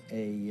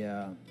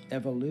a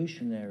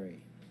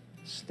evolutionary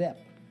step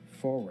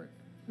forward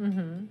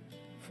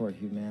for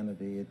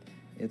humanity.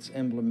 It's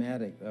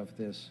emblematic of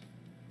this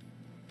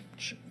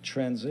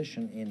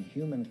transition in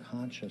human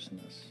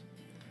consciousness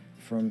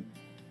from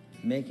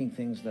making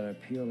things that are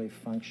purely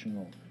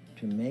functional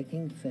to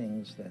making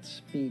things that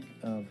speak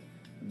of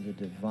the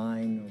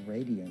divine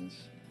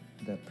radiance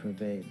that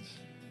pervades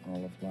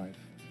all of life.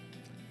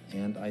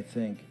 And I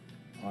think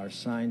our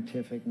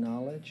scientific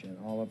knowledge and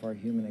all of our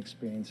human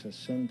experiences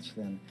since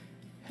then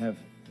have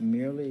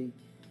merely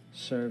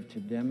served to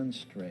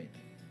demonstrate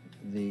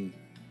the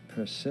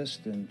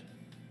persistent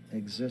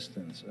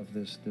existence of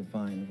this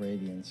divine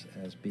radiance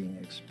as being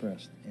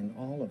expressed in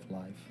all of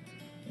life,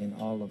 in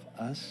all of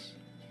us,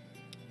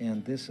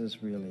 and this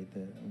is really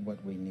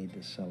what we need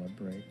to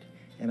celebrate.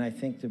 And I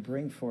think to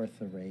bring forth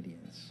the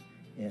radiance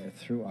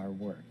through our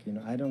work.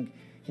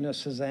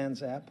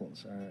 Cézanne's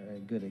apples are a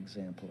good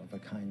example of a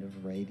kind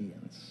of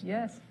radiance.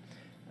 Yes.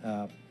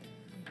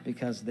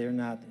 Because they're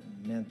not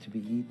meant to be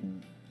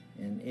eaten.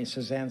 And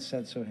Cézanne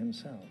said so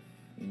himself.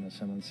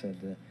 Someone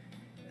said,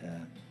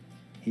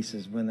 he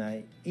says, when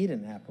I eat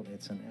an apple,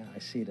 I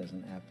see it as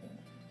an apple.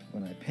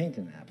 When I paint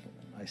an apple,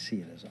 I see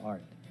it as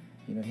art.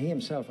 He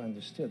himself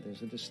understood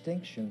there's a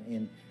distinction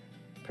in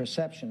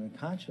perception and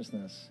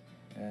consciousness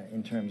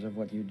in terms of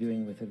what you're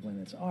doing with it when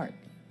it's art.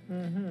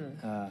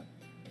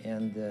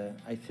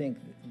 I think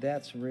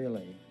that's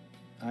really,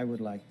 I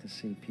would like to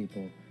see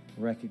people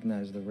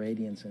recognize the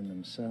radiance in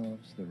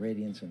themselves, the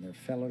radiance in their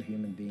fellow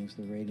human beings,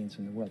 the radiance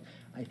in the world.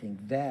 I think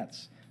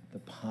that's the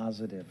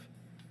positive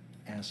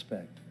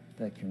aspect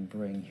that can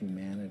bring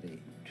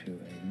humanity to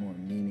a more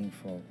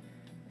meaningful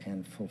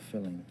and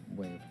fulfilling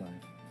way of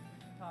life.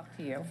 Talk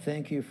to you.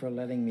 Thank you for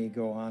letting me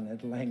go on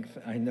at length.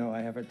 I know I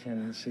have a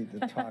tendency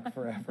to talk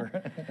forever.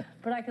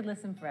 But I could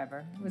listen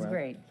forever. It was Well,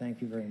 great.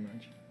 Thank you very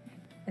much.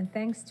 And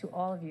thanks to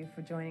all of you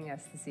for joining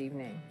us this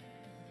evening.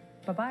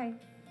 Bye-bye.